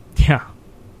 Yeah.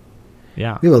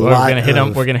 Yeah. We're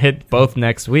going to hit both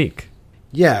next week.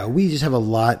 Yeah. We just have a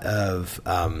lot of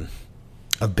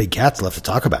big cats left to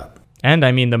talk about. And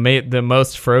I mean, the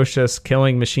most ferocious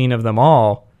killing machine of them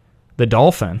all, the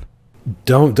dolphin.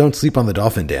 Don't sleep on the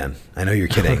dolphin, Dan. I know you're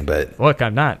kidding, but look,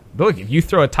 I'm not. Look, if you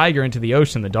throw a tiger into the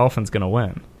ocean, the dolphin's going to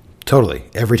win. Totally,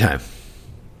 every time.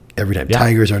 Yeah.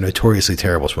 Tigers are notoriously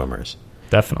terrible swimmers.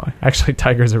 Definitely. Actually,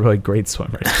 tigers are really great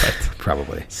swimmers, but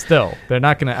probably. Still, they're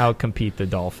not going to outcompete the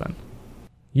dolphin.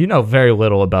 You know very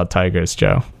little about tigers,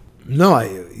 Joe. No,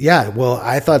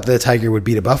 I thought the tiger would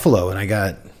beat a buffalo, and I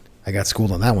got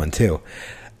schooled on that one too.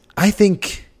 I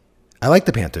think I like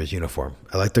the Panthers uniform.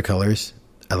 I like their colors.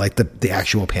 I like the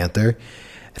actual Panther.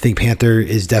 I think Panther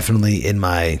is definitely in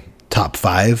my top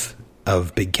 5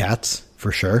 of big cats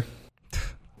for sure.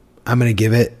 I'm going to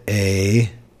give it a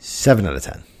 7 out of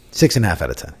 10. 6.5 out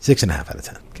of 10. 6.5 out of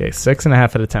 10. Okay, 6.5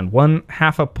 out of 10.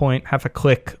 1/2 a point, half a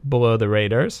click below the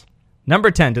Raiders. Number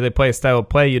 10, do they play a style of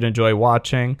play you'd enjoy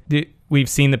watching? We've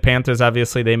seen the Panthers,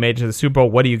 obviously. They made it to the Super Bowl.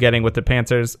 What are you getting with the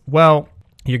Panthers? Well,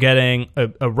 you're getting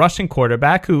a rushing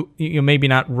quarterback who maybe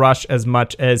not rush as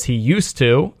much as he used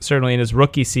to, certainly in his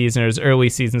rookie season or his early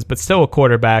seasons, but still a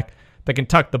quarterback that can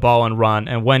tuck the ball and run,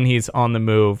 and when he's on the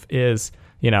move is,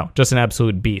 just an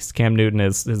absolute beast. Cam Newton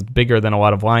is bigger than a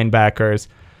lot of linebackers.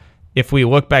 if we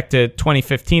look back to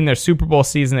 2015, their Super Bowl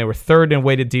season, they were 3rd in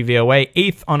weighted DVOA,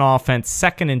 8th on offense,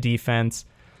 2nd in defense.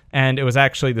 And it was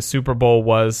actually the Super Bowl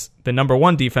was the number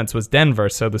 1 defense was Denver.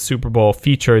 So the Super Bowl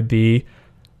featured the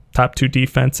top 2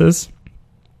 defenses.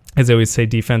 As I always say,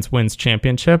 defense wins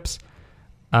championships.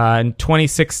 In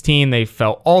 2016, they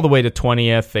fell all the way to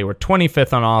 20th. They were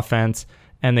 25th on offense,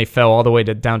 and they fell all the way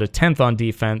down to 10th on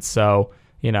defense. So,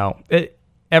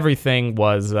 everything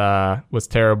was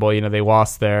terrible. They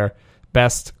lost their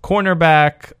best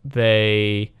cornerback.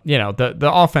 They,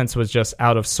 the offense was just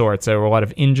out of sorts. There were a lot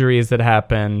of injuries that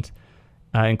happened,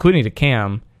 including to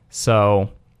Cam. So,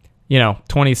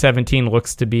 2017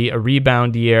 looks to be a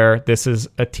rebound year. This is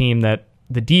a team that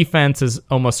the defense is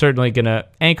almost certainly going to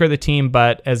anchor the team,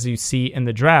 but as you see in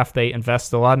the draft, they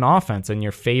invest a lot in offense. And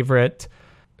your favorite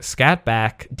scat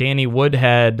back, Danny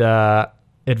Woodhead,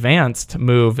 advanced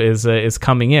move is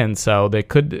coming in, so they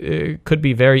could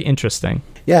be very interesting.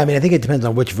 Yeah, I mean, I think it depends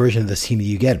on which version of this team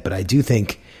you get, but I do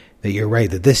think that you're right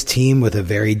that this team with a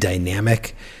very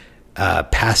dynamic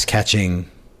pass-catching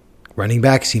running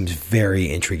back seems very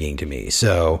intriguing to me.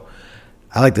 So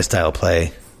I like this style of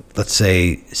play. Let's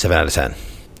say 7 out of 10.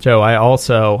 Joe, I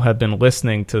also have been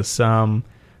listening to some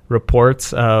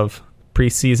reports of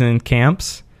preseason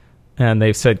camps, and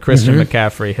they've said Christian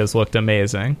McCaffrey has looked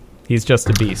amazing. He's just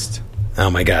a beast. Oh,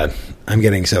 my God. I'm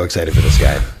getting so excited for this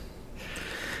guy.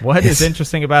 What is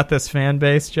interesting about this fan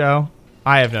base, Joe?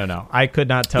 I have no know. I could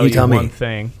not tell you one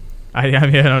thing. I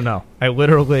don't know. I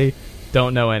literally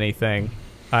don't know anything.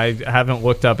 I haven't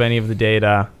looked up any of the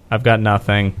data. I've got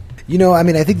nothing.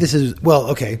 I think this is...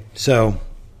 Well, okay. So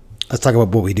let's talk about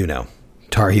what we do know.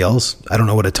 Tar Heels. I don't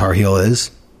know what a Tar Heel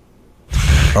is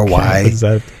or why. What does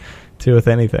that do with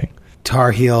anything?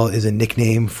 Tar Heel is a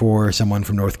nickname for someone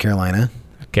from North Carolina.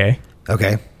 Okay.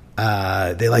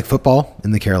 They like football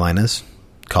in the Carolinas,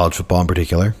 college football in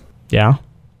particular. Yeah.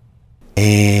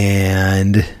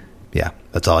 And yeah,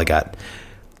 that's all I got.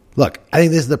 Look, I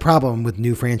think this is the problem with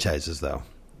new franchises, though.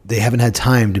 They haven't had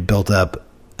time to build up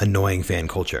annoying fan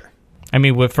culture. I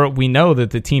mean, we know that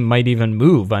the team might even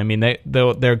move. I mean, they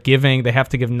have to give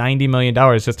 $90 million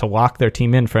just to lock their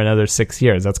team in for another 6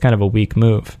 years. That's kind of a weak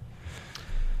move.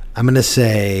 I'm going to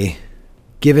say,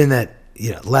 given that,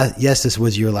 yes, this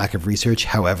was your lack of research.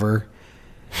 However,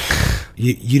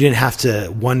 you didn't have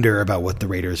to wonder about what the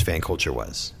Raiders fan culture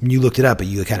was. You looked it up, but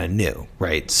you kind of knew,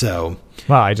 right? So,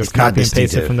 well, I just copy and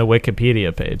pasted from the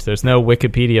Wikipedia page. There's no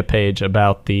Wikipedia page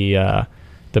about the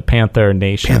Panther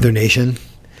Nation. Panther Nation.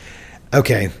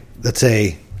 Okay, let's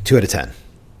say 2 out of 10.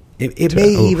 It may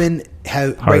even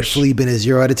have rightfully been a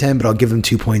 0 out of 10, but I'll give them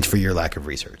 2 points for your lack of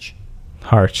research.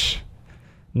 Harsh.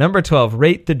 Number 12,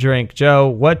 rate the drink. Joe,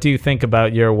 what do you think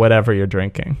about your whatever you're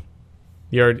drinking?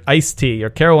 Your iced tea, your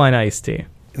Carolina iced tea.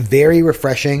 Very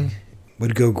refreshing.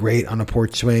 Would go great on a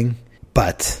porch swing.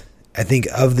 But I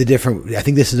think I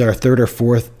think this is our 3rd or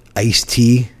 4th iced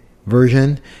tea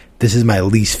version. This is my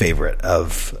least favorite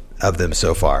of them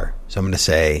so far. So I'm going to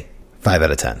say 5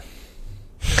 out of 10.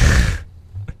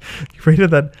 You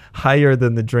rated that higher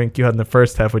than the drink you had in the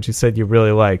first half, which you said you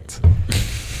really liked.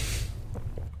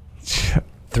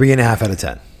 3.5 out of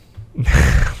 10.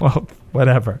 Well,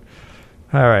 whatever.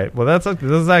 All right. Well, this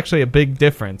is actually a big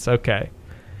difference. Okay.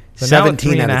 So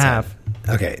 17 now out of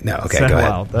 10. Okay. No. Okay. So, go ahead.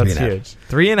 Wow, that's huge.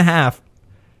 3.5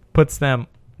 puts them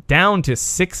down to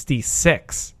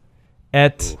 66.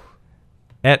 At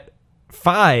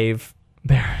 5,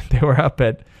 they were up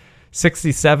at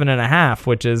 67.5,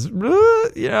 which is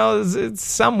it's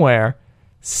somewhere.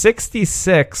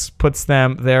 66 puts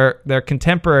them their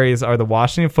contemporaries are the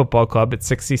Washington Football Club at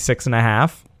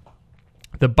 66.5,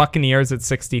 the Buccaneers at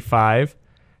 65,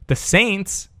 the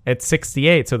Saints at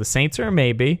 68. So the Saints are a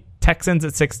maybe. Texans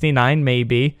at 69,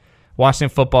 maybe. Washington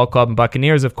Football Club and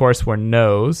Buccaneers, of course, were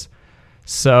no's.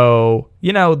 So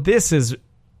this is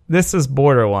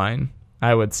borderline,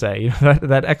 I would say.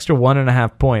 That extra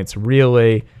 1.5 points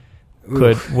really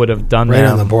would have done right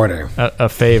them on the border a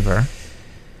favor.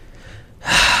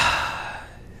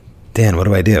 Dan, what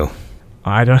do I do?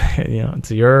 I don't.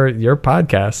 It's your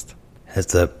podcast. Has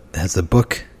the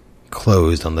book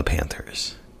closed on the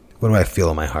Panthers? What do I feel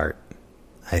in my heart?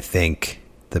 I think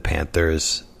the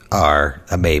Panthers are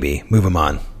a maybe. Move them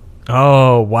on.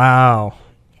 Oh wow.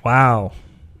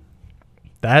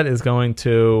 That is going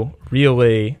to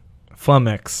really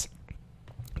flummox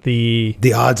the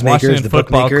odds makers, Washington the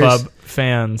Football bookmakers. Club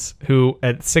fans who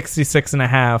at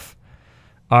 66.5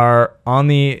 are on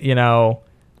the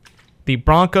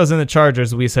Broncos and the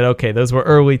Chargers. We said, okay, those were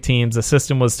early teams. The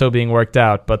system was still being worked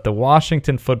out, but the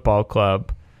Washington Football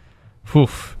Club,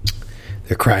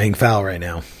 they're crying foul right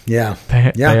now. Yeah.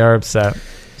 They are upset.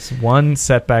 Just one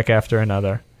setback after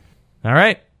another. All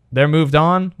right. They're moved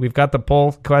on. We've got the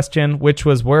poll question. Which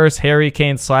was worse, Harry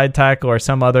Kane's slide tackle or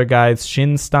some other guy's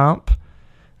shin stomp?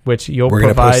 Which you'll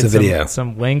provide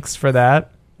some links for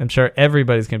that. I'm sure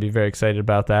everybody's going to be very excited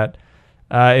about that.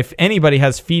 If anybody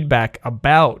has feedback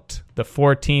about the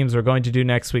 4 teams we're going to do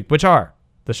next week, which are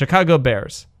the Chicago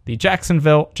Bears, the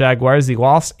Jacksonville Jaguars, the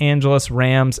Los Angeles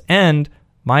Rams, and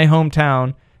my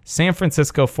hometown, San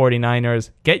Francisco 49ers,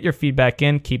 get your feedback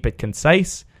in. Keep it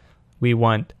concise. We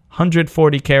want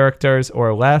 140 characters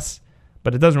or less,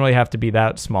 but it doesn't really have to be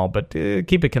that small, but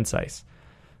keep it concise.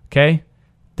 Okay?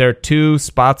 There are 2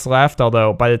 spots left,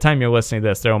 although by the time you're listening to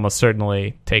this, they're almost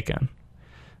certainly taken,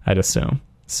 I'd assume.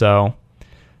 So,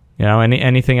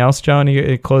 anything else, Joe?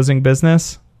 Any closing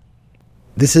business?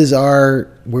 This is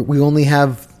we only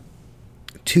have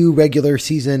 2 regular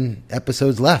season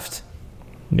episodes left.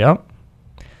 Yep.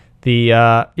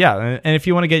 And if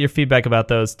you want to get your feedback about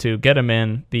those 2, get them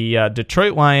in. The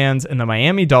Detroit Lions and the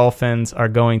Miami Dolphins are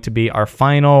going to be our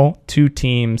final 2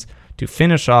 teams to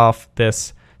finish off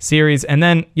this series. And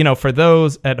then, for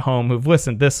those at home who've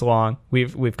listened this long,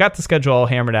 we've got the schedule all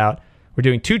hammered out. We're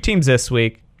doing 2 teams this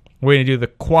week. We're going to do the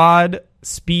quad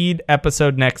speed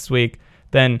episode next week.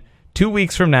 Then 2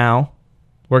 weeks from now,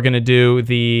 we're going to do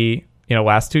the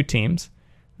last 2 teams.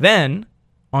 Then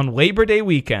on Labor Day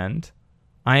weekend,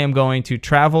 I am going to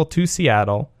travel to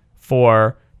Seattle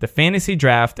for the fantasy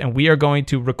draft, and we are going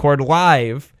to record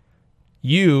live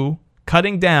you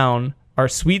cutting down our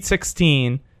Sweet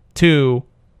 16 to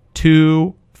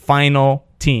 2 final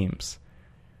teams.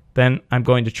 Then I'm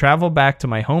going to travel back to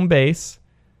my home base,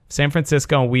 San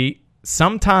Francisco, and we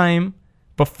sometime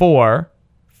before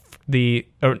the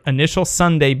initial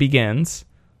Sunday begins,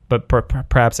 but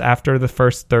perhaps after the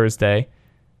first Thursday,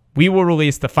 we will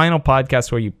release the final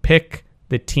podcast where you pick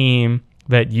the team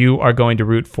that you are going to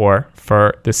root for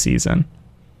the season.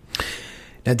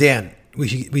 Now, Dan, we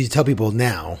should tell people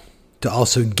now to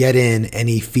also get in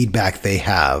any feedback they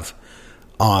have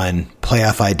on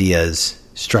playoff ideas,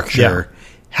 structure,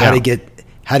 how to get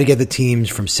the teams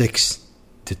from 6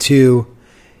 to 2,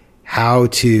 how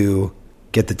to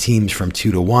get the teams from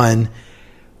 2 to 1.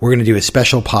 We're going to do a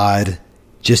special pod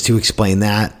just to explain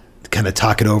that, kind of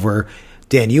talk it over.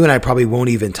 Dan, you and I probably won't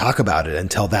even talk about it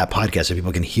until that podcast so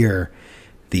people can hear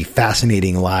the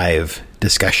fascinating live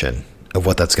discussion of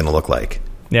what that's going to look like.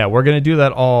 Yeah, we're going to do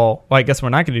that all. Well, I guess we're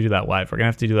not going to do that live. We're going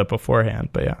to have to do that beforehand.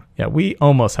 But yeah, we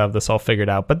almost have this all figured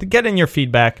out. But to get in your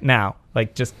feedback now,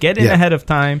 just get in ahead of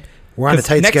time. We're on a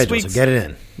tight schedule, so get it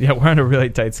in. Yeah, we're on a really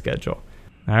tight schedule.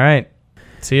 All right.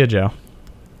 See you, Joe.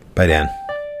 Bye, Dan.